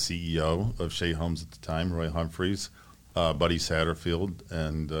 We had the CEO of Shea Homes at the time, Roy Humphreys, Buddy Satterfield,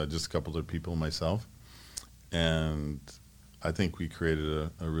 and just a couple other people, myself. And I think we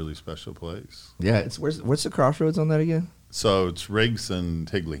created a really special place. Yeah, what's the crossroads on that again? So it's Riggs and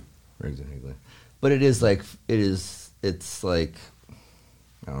Higley. But it's like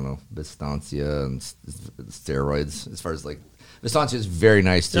I don't know, Vistancia and steroids. As far as like Vistancia is very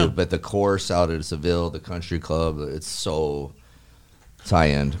nice too, but the course out at Seville, the country club, it's so high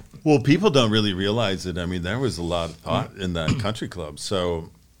end. Well, people don't really realize it. I mean, there was a lot of thought in that country club. So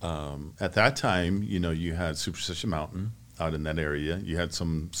at that time, you had Superstition Mountain out in that area. You had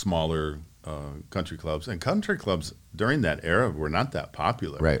some smaller country clubs, and country clubs during that era were not that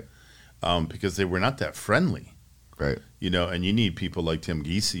popular, right? Because they were not that friendly, right? And you need people like Tim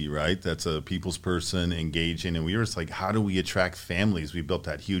Giese, right? That's a people's person, engaging, and we were just like, how do we attract families? We built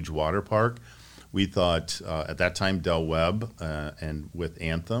that huge water park. We thought at that time Del Webb and with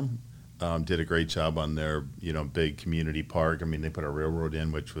Anthem did a great job on their big community park. I mean, they put a railroad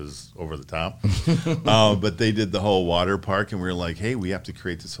in, which was over the top, but they did the whole water park, and we were like, hey, we have to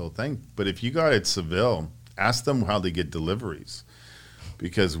create this whole thing. But if you go at Seville, ask them how they get deliveries,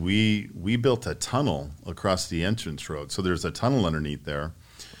 because we built a tunnel across the entrance road. So there's a tunnel underneath there.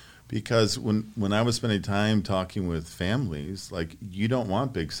 Because when I was spending time talking with families, like, you don't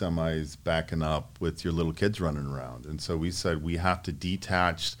want big semis backing up with your little kids running around. And so we said we have to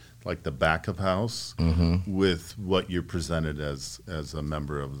detach, like, the back of house with what you're presented as a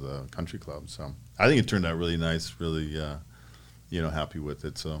member of the country club. So I think it turned out really nice, really, happy with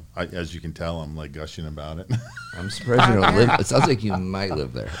it. So as you can tell, I'm like gushing about it. I'm surprised you don't live. It sounds like you might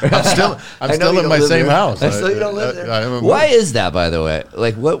live there. I'm still in my same house. I still you don't live there. Why is that, by the way?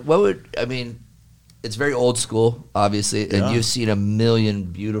 Like, what would, I mean, it's very old school, obviously, and you've seen a million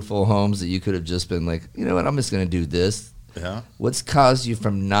beautiful homes that you could have just been like, you know what, I'm just going to do this. Yeah. What's caused you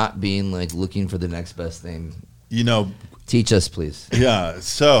from not being like looking for the next best thing? Teach us, please. Yeah.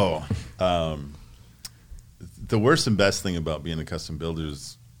 So, the worst and best thing about being a custom builder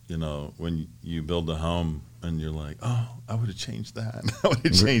is, when you build a home and you're like, oh, I would have changed that. I would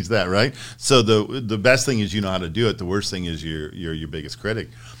have changed that, right? So the best thing is you know how to do it. The worst thing is you're your biggest critic.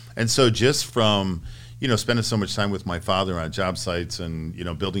 And so just from, spending so much time with my father on job sites and,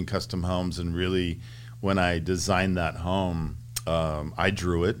 building custom homes, and really when I designed that home, I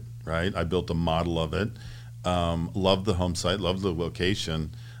drew it, right? I built a model of it. Loved the home site, loved the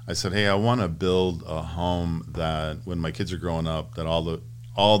location. I said, hey, I want to build a home that when my kids are growing up, that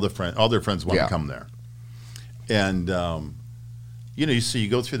all their friends want to come there. And so you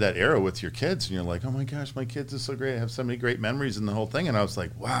go through that era with your kids, and you're like, oh my gosh, my kids are so great. I have so many great memories in the whole thing. And I was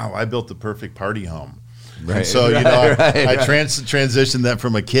like, wow, I built the perfect party home. Right. And so I transitioned that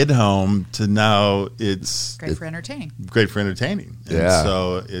from a kid home to now it's great for entertaining. Great for entertaining. And yeah.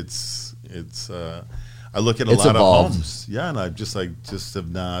 So it's I look at a lot evolved. Of homes, and I just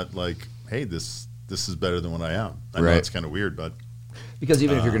have not like, hey, this is better than what I am. I know it's kind of weird, but because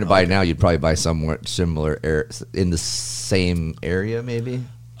even if you're going to buy now, you'd probably buy somewhat similar in the same area, maybe.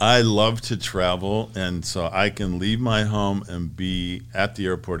 I love to travel, and so I can leave my home and be at the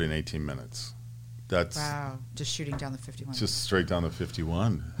airport in 18 minutes. That's just shooting down the 51. Just straight down the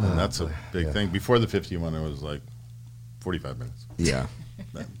 51, and that's a big thing. Before the 51, it was like 45 minutes. Yeah.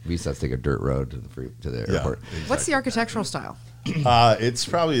 We used to have to take a dirt road to the airport. Exactly. What's the architectural style? It's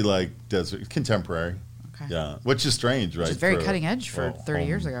probably like contemporary. Okay. Yeah, which is strange, right? Which is very cutting edge for 30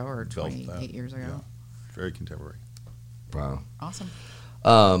 years ago or 28 years ago. Yeah. Very contemporary. Wow. Awesome.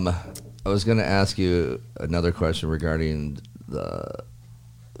 I was going to ask you another question regarding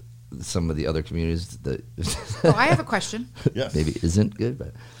some of the other communities that. I have a question. Yes. Maybe isn't good,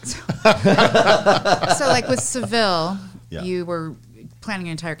 but. So, like with Seville, you were planning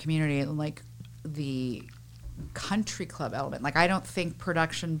an entire community, and like the country club element. Like, I don't think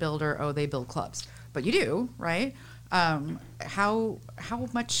production builder, they build clubs, but you do, right? How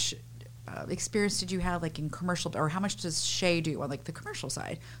much experience did you have like in commercial, or how much does Shea do on like the commercial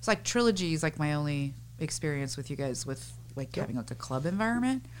side? It's like Trilogy is like my only experience with you guys with like having like a club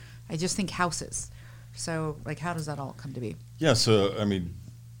environment. I just think houses. So like, how does that all come to be? Yeah. So, I mean,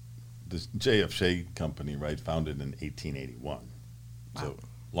 the J.F. Shea company, right, founded in 1881. Wow. So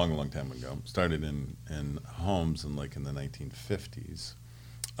long time ago. Started in homes in the 1950s.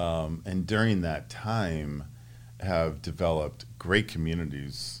 And during that time have developed great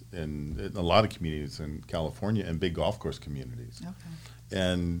communities in a lot of communities in California and big golf course communities. Okay.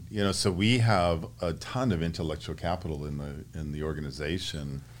 And, so we have a ton of intellectual capital in the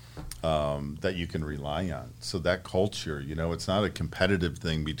organization that you can rely on. So that culture, it's not a competitive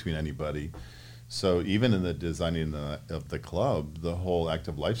thing between anybody. So even in the designing of the club, the whole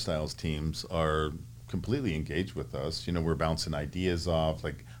active lifestyles teams are completely engaged with us. We're bouncing ideas off,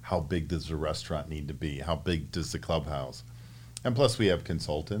 like how big does the restaurant need to be? How big does the clubhouse? And plus we have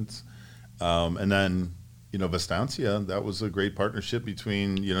consultants. And then, Vistancia, that was a great partnership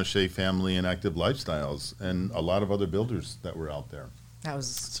between, Shea Family and Active Lifestyles and a lot of other builders that were out there.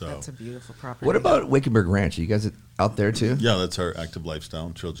 That's a beautiful property. What about Wickenburg Ranch? Are you guys out there too? Yeah, that's our Active Lifestyle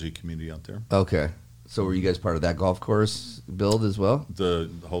Trilogy community out there. Okay. So were you guys part of that golf course build as well? The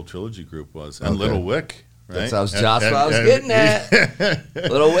whole Trilogy group was. And Little Wick, right? That's what I was getting at.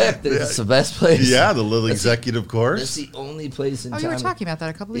 Little Wick, that's the best place. Yeah, the little executive course. That's the only place in town. You were talking about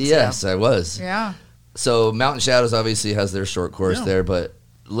that a couple weeks ago. Yes, I was. Yeah. So Mountain Shadows obviously has their short course there, but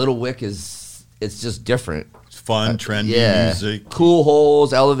Little Wick it's just different. Fun, trendy music. Cool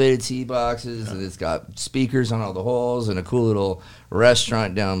holes, elevated tee boxes, and it's got speakers on all the holes and a cool little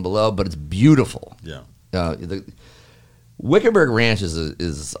restaurant down below, but it's beautiful. Yeah. The Wickenburg Ranch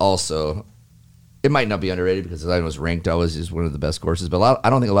is also, it might not be underrated because I know it's ranked always as one of the best courses, but I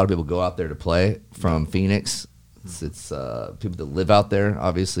don't think a lot of people go out there to play from Phoenix. It's people that live out there,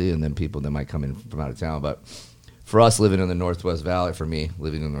 obviously, and then people that might come in from out of town, but for us living in the Northwest Valley, for me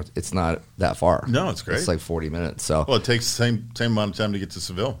living in the North, it's not that far. No, it's great. It's like 40 minutes. So it takes the same amount of time to get to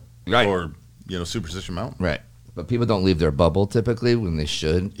Seville. Right. Or, Superstition Mountain. Right. But people don't leave their bubble typically when they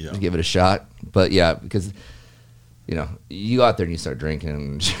should give it a shot. But yeah, because, you go out there and you start drinking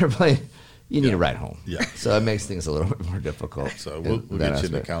and you're playing, you need a ride home. Yeah. So it makes things a little bit more difficult. So we'll get you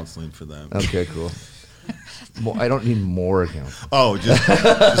into counseling for that. Okay, cool. I don't need more accounts. Oh,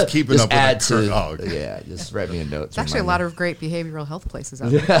 just keeping just up add with to, okay. Yeah, just write me a note. There's actually a lot of great behavioral health places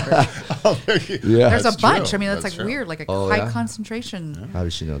out there. There's a bunch. True. I mean, that's true. weird, like a high concentration. Yeah. How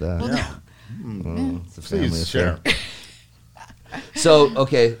did she know that? Well, It's a family Please affair. share. So,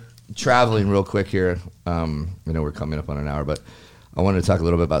 okay, traveling real quick here. I know we're coming up on an hour, but I wanted to talk a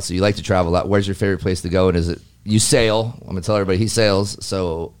little bit about, so you like to travel a lot. Where's your favorite place to go? And is it, you sail. I'm going to tell everybody he sails.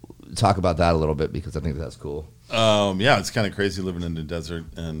 So talk about that a little bit because I think that's cool. It's kind of crazy living in the desert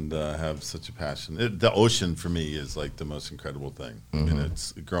and have such a passion. The ocean for me is like the most incredible thing. Mm-hmm. And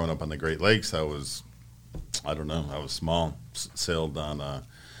it's growing up on the Great Lakes. I was small, sailed on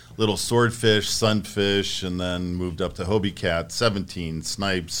little swordfish, sunfish, and then moved up to Hobie Cat, 17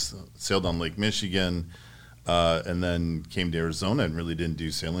 snipes, sailed on Lake Michigan, and then came to Arizona and really didn't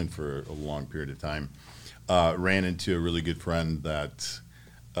do sailing for a long period of time. Ran into a really good friend that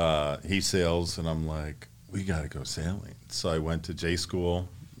he sails, and I'm like, we got to go sailing. So I went to J School,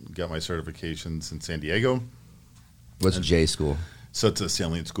 got my certifications in San Diego. What's J School? So it's a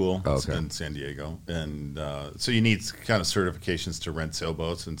sailing school okay. in San Diego. And so you need kind of certifications to rent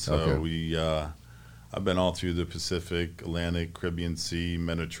sailboats. And so I've been all through the Pacific, Atlantic, Caribbean Sea,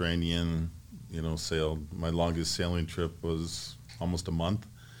 Mediterranean, sailed. My longest sailing trip was almost a month.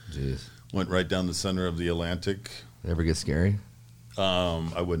 Jeez. Went right down the center of the Atlantic. Ever get scary?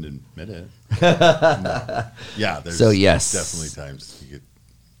 I wouldn't admit it. No. Yeah, there's definitely times you get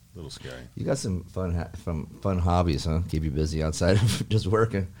a little scary. You got some fun hobbies, huh? Keep you busy outside of just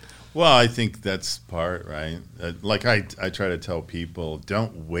working. Well, I think that's part, right? Like I try to tell people,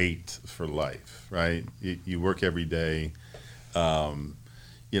 don't wait for life, right? You work every day.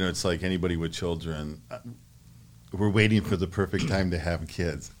 It's like anybody with children. We're waiting for the perfect time to have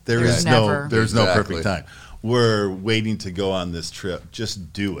kids. There's no perfect time. We're waiting to go on this trip.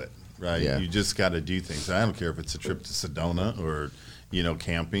 Just do it, right? Yeah. You just got to do things. I don't care if it's a trip to Sedona or,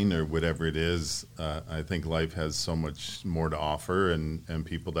 camping or whatever it is. I think life has so much more to offer, and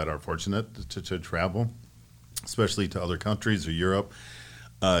people that are fortunate to travel, especially to other countries or Europe,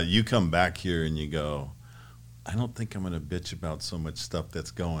 you come back here and you go, I don't think I'm going to bitch about so much stuff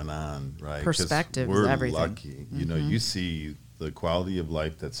that's going on, right? Perspective is everything. We're lucky. Mm-hmm. You see the quality of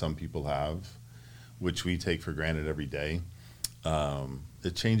life that some people have, which we take for granted every day.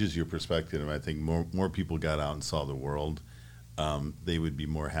 It changes your perspective. And I think more people got out and saw the world. They would be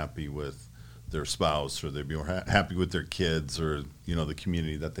more happy with their spouse, or they'd be more happy with their kids, or the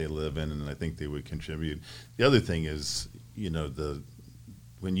community that they live in, and I think they would contribute. The other thing is,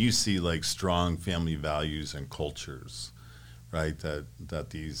 when you see like strong family values and cultures, right? That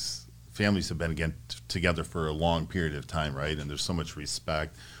these families have been together for a long period of time, right? And there's so much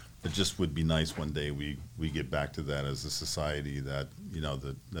respect. It just would be nice one day we get back to that as a society, that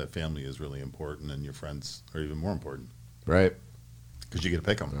that family is really important, and your friends are even more important. Right. Because you get to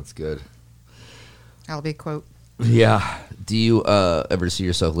pick them. That's good. That'll be a quote. Yeah. Do you ever see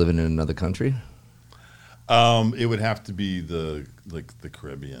yourself living in another country? It would have to be the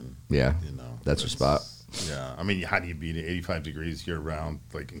Caribbean. Yeah. That's your spot. Yeah. I mean, how do you beat it? 85 degrees year round,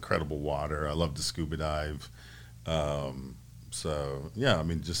 like incredible water. I love to scuba dive. So, yeah, I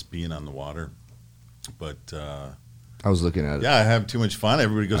mean, just being on the water. But I was looking at it. Yeah, I have too much fun.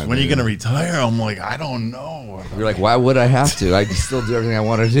 Everybody goes, when are you going to retire? I'm like, I don't know. You're like, why would I have to? I can still do everything I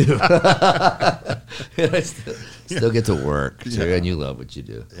want to do. And I still get to work. So, and you love what you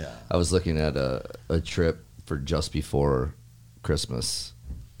do. Yeah. I was looking at a trip for just before Christmas,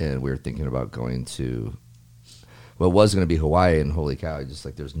 and we were thinking about going to, well, it was going to be Hawaii, and holy cow, just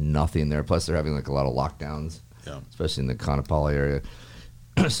like there's nothing there. Plus, they're having like a lot of lockdowns, especially in the Kaanapali area.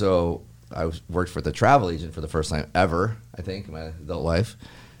 So I worked for the travel agent for the first time ever, I think, in my adult life,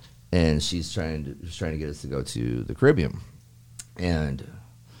 and she's trying to get us to go to the Caribbean, and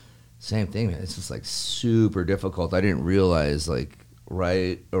same thing, man. It's just like super difficult. I didn't realize like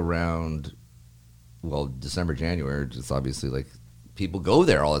right around, December, January, just obviously like people go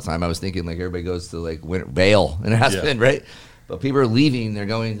there all the time. I was thinking like everybody goes to like Vail and Aspen, right? But people are leaving. They're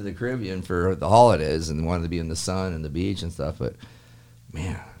going to the Caribbean for the holidays and wanted to be in the sun and the beach and stuff. But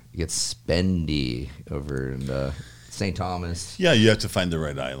man, you get spendy over in St. Thomas. Yeah, you have to find the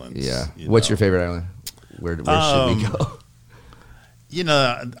right islands. Yeah. What's your favorite island? Where should we go?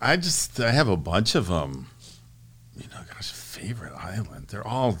 I have a bunch of them. Favorite island. They're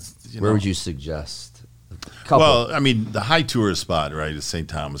all. Where would you suggest? couple. Well, I mean, the high tourist spot, right, is St.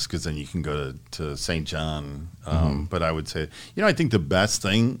 Thomas, because then you can go to St. John. But I would say, I think the best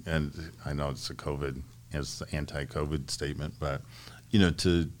thing, and I know it's an anti-COVID statement, but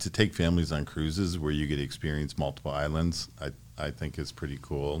to take families on cruises where you get to experience multiple islands, I think is pretty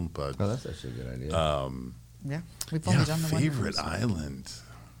cool. But that's actually a good idea. Yeah, we've only done the one. Favorite island.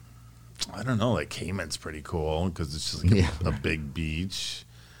 I don't know. Like Cayman's pretty cool because it's just like a big beach.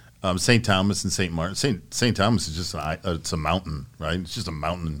 St. Thomas and St. Martin. St. Thomas is just it's a mountain, right? It's just a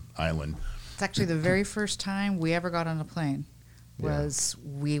mountain island. It's actually the very first time we ever got on a plane.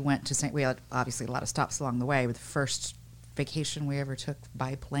 We went to we had obviously a lot of stops along the way, but the first vacation we ever took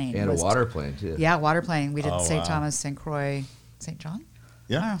by plane. And a water plane too. Yeah, water plane. We did St. Thomas, St. Croix, St. John.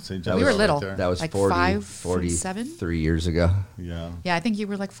 Yeah, St. John. We were little. Right that was like 47 3 years ago. Yeah. Yeah, I think you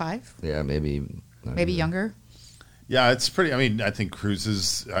were like 5. Yeah, maybe Younger. Yeah, it's pretty. I mean, I think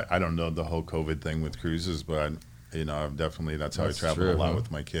cruises. I don't know the whole COVID thing with cruises, but I've definitely that's how I travel a lot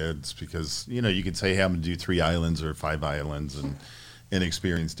with my kids because you could say, hey, I'm going to do 3 islands or 5 islands and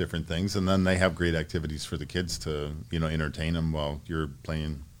experience different things, and then they have great activities for the kids to entertain them while you're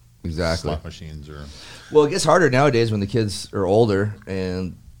playing slot machines or. Well, it gets harder nowadays when the kids are older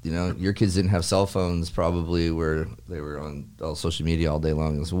and. Your kids didn't have cell phones probably where they were on all social media all day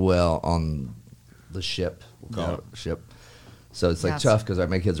long as well on the ship. We'll call it ship. So it's like tough because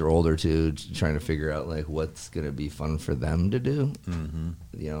my kids are older too, trying to figure out like what's going to be fun for them to do.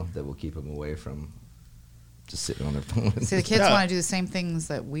 Mm-hmm. That will keep them away from just sitting on their phones. See, the kids want to do the same things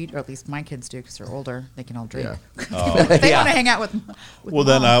that or at least my kids do because they're older. They can all drink. Yeah. They want to hang out with well,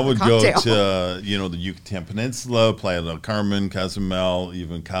 then I would go to, the Yucatan Peninsula, Playa del Carmen, Cozumel,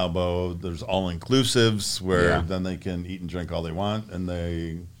 even Cabo. There's all-inclusives where then they can eat and drink all they want, and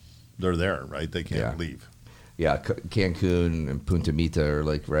they're there, right? They can't leave. Yeah, Cancun and Punta Mita are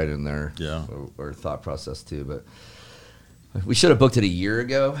like right in there. Yeah. Or thought process too, but we should have booked it a year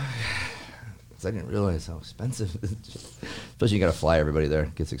ago. I didn't realize how expensive. Especially you got to fly everybody there.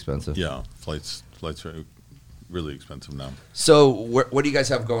 It gets expensive. Yeah, flights are really expensive now. So what do you guys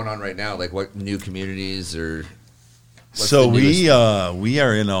have going on right now? Like what new communities or? So we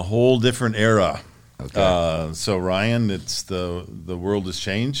are in a whole different era. Okay. So Ryan, it's the world has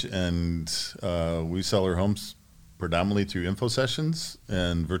changed, and we sell our homes predominantly through info sessions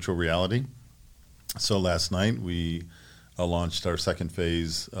and virtual reality. So last night we launched our second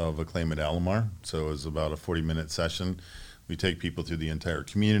phase of Acclaim at Alomar. So it was about a 40-minute session. We take people through the entire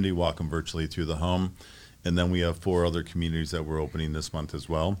community, walk them virtually through the home, and then we have 4 other communities that we're opening this month as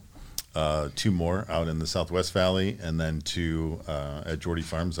well. 2 more out in the Southwest Valley, and then 2 at Geordie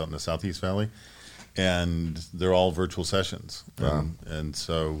Farms out in the Southeast Valley. And they're all virtual sessions. Wow. And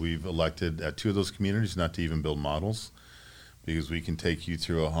so we've elected at 2 of those communities not to even build models because we can take you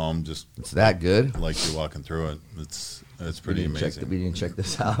through a home just it's that good, like you're walking through it. It's pretty amazing. We didn't check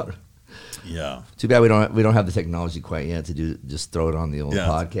this out. Yeah. Too bad we don't have the technology quite yet to just throw it on the old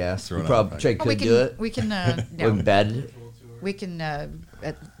podcast. We probably could do it. We can embed. We can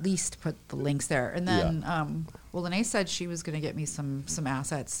at least put the links there, and then Lene said she was going to get me some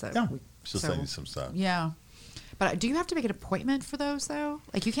assets that. Yeah. She'll send you some stuff. Yeah. But do you have to make an appointment for those though?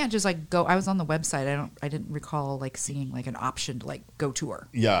 Like you can't just like go. I was on the website. I didn't recall like seeing like an option to like go tour.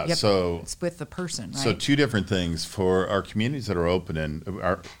 Yeah. So it's with the person, right? So 2 different things for our communities that are open, and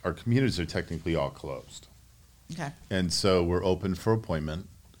our communities are technically all closed. Okay. And so we're open for appointment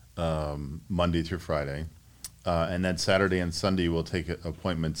Monday through Friday, and then Saturday and Sunday we'll take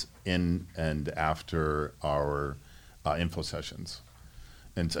appointments in and after our info sessions.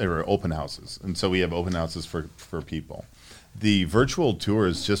 Or open houses. And so we have open houses for people. The virtual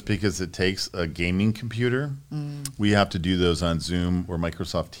tours, just because it takes a gaming computer, we have to do those on Zoom or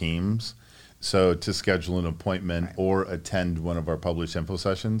Microsoft Teams. So to schedule an appointment or attend one of our published info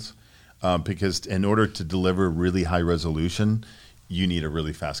sessions, because in order to deliver really high resolution, you need a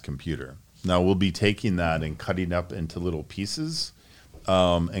really fast computer. Now we'll be taking that and cutting up into little pieces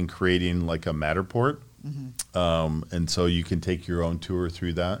and creating like a Matterport. Mm-hmm. And so you can take your own tour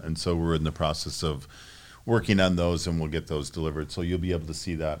through that. And so we're in the process of working on those, and we'll get those delivered. So you'll be able to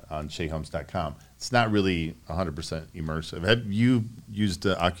see that on shayhomes.com. It's not really 100% immersive. Have you used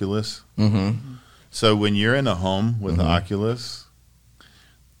Oculus? Mm-hmm. So when you're in a home with Oculus,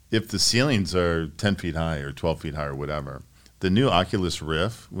 if the ceilings are 10 feet high or 12 feet high or whatever, the new Oculus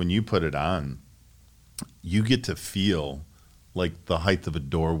Rift, when you put it on, you get to feel like the height of a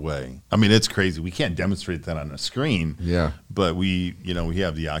doorway. I mean, it's crazy. We can't demonstrate that on a screen. Yeah. But we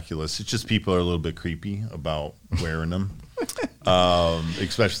have the Oculus. It's just people are a little bit creepy about wearing them,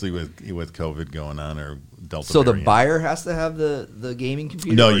 especially with COVID going on or Delta So the variant. buyer has to have the gaming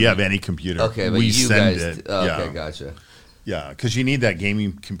computer? No, or you have any computer. Okay, but we you send guys. it. Okay, yeah. gotcha. Yeah, because you need that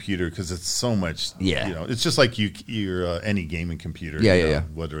gaming computer because it's so much. Yeah. It's just like your any gaming computer. Yeah, you yeah, know, yeah.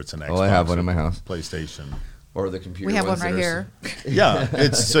 Whether it's an Xbox. Oh, I have one or in my house. PlayStation. Or the computer. We have one ones right that are- here. Yeah,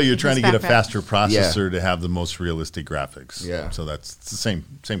 it's so you're trying to get a backpack. faster processor to have the most realistic graphics. Yeah. So it's the same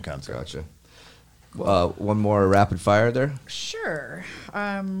concept. Gotcha. One more rapid fire there. Sure.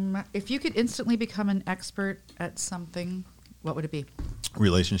 If you could instantly become an expert at something, what would it be?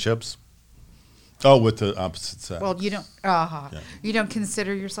 Relationships. Oh, with the opposite sex. Well, you don't. You don't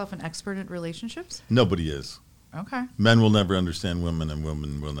consider yourself an expert at relationships? Nobody is. Okay. Men will never understand women, and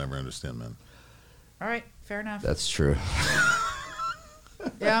women will never understand men. All right. Fair enough. That's true.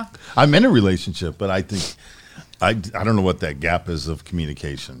 Yeah. I'm in a relationship, but I think I don't know what that gap is of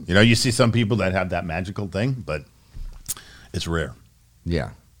communication. You see some people that have that magical thing, but it's rare.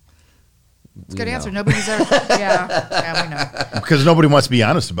 Yeah. It's a good We answer. know. Nobody's ever. Yeah, we know. Because nobody wants to be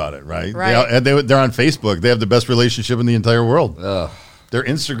honest about it, right? Right. They're on Facebook. They have the best relationship in the entire world. Ugh. Their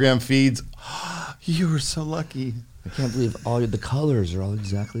Instagram feeds, you were so lucky. I can't believe all the colors are all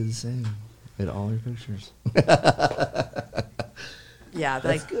exactly the same in all your pictures. Yeah,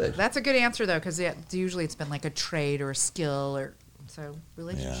 That's good. That's a good answer though, because usually it's been like a trade or a skill or so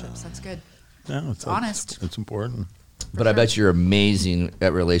relationships. Yeah. That's good. No, it's honest. It's important. But I bet you're amazing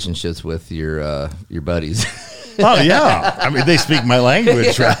at relationships with your buddies. Oh yeah, I mean they speak my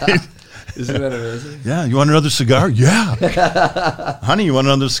language, right? Isn't that amazing? Yeah, you want another cigar? Yeah. Honey, you want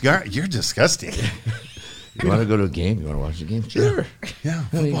another cigar? You're disgusting. You want to go to a game? You want to watch a game? Sure. Yeah,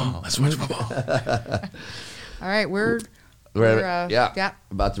 football. Let's watch football. All right, we're yeah,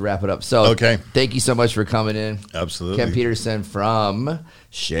 about to wrap it up. So, Okay. Thank you so much for coming in. Absolutely. Ken Peterson from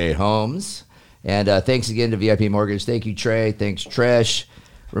Shea Homes. And thanks again to VIP Mortgage. Thank you, Trey. Thanks, Trish.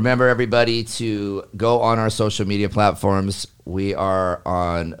 Remember, everybody, to go on our social media platforms. We are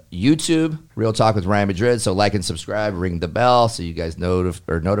on YouTube, Real Talk with Ryan Madrid. So like and subscribe, ring the bell so you guys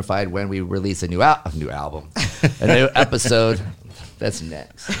are notified when we release a new album, a new episode. That's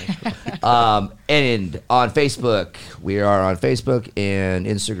next. And on Facebook, we are on Facebook and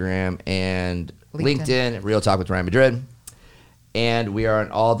Instagram and LinkedIn, Real Talk with Ryan Madrid. And we are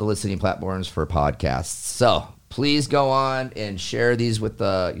on all the listening platforms for podcasts. So please go on and share these with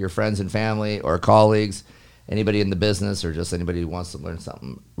your friends and family or colleagues, anybody in the business, or just anybody who wants to learn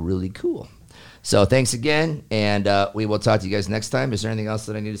something really cool. So thanks again, and we will talk to you guys next time. Is there anything else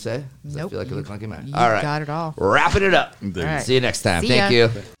that I need to say? Does Nope. I feel like it looks like You all right. got it all. Wrapping it up. All right. See you next time. See Thank ya.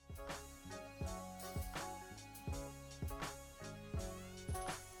 you.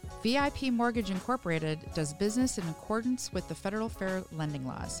 VIP Mortgage Incorporated does business in accordance with the Federal Fair Lending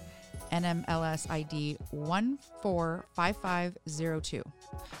Laws, NMLS ID 145502.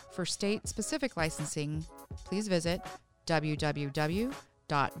 For state-specific licensing, please visit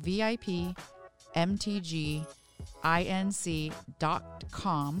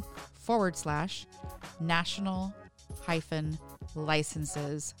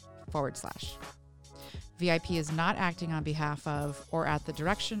www.vipmtginc.com/national-licenses/. VIP is not acting on behalf of or at the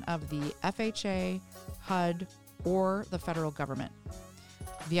direction of the FHA, HUD, or the federal government.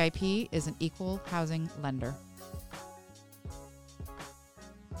 VIP is an equal housing lender.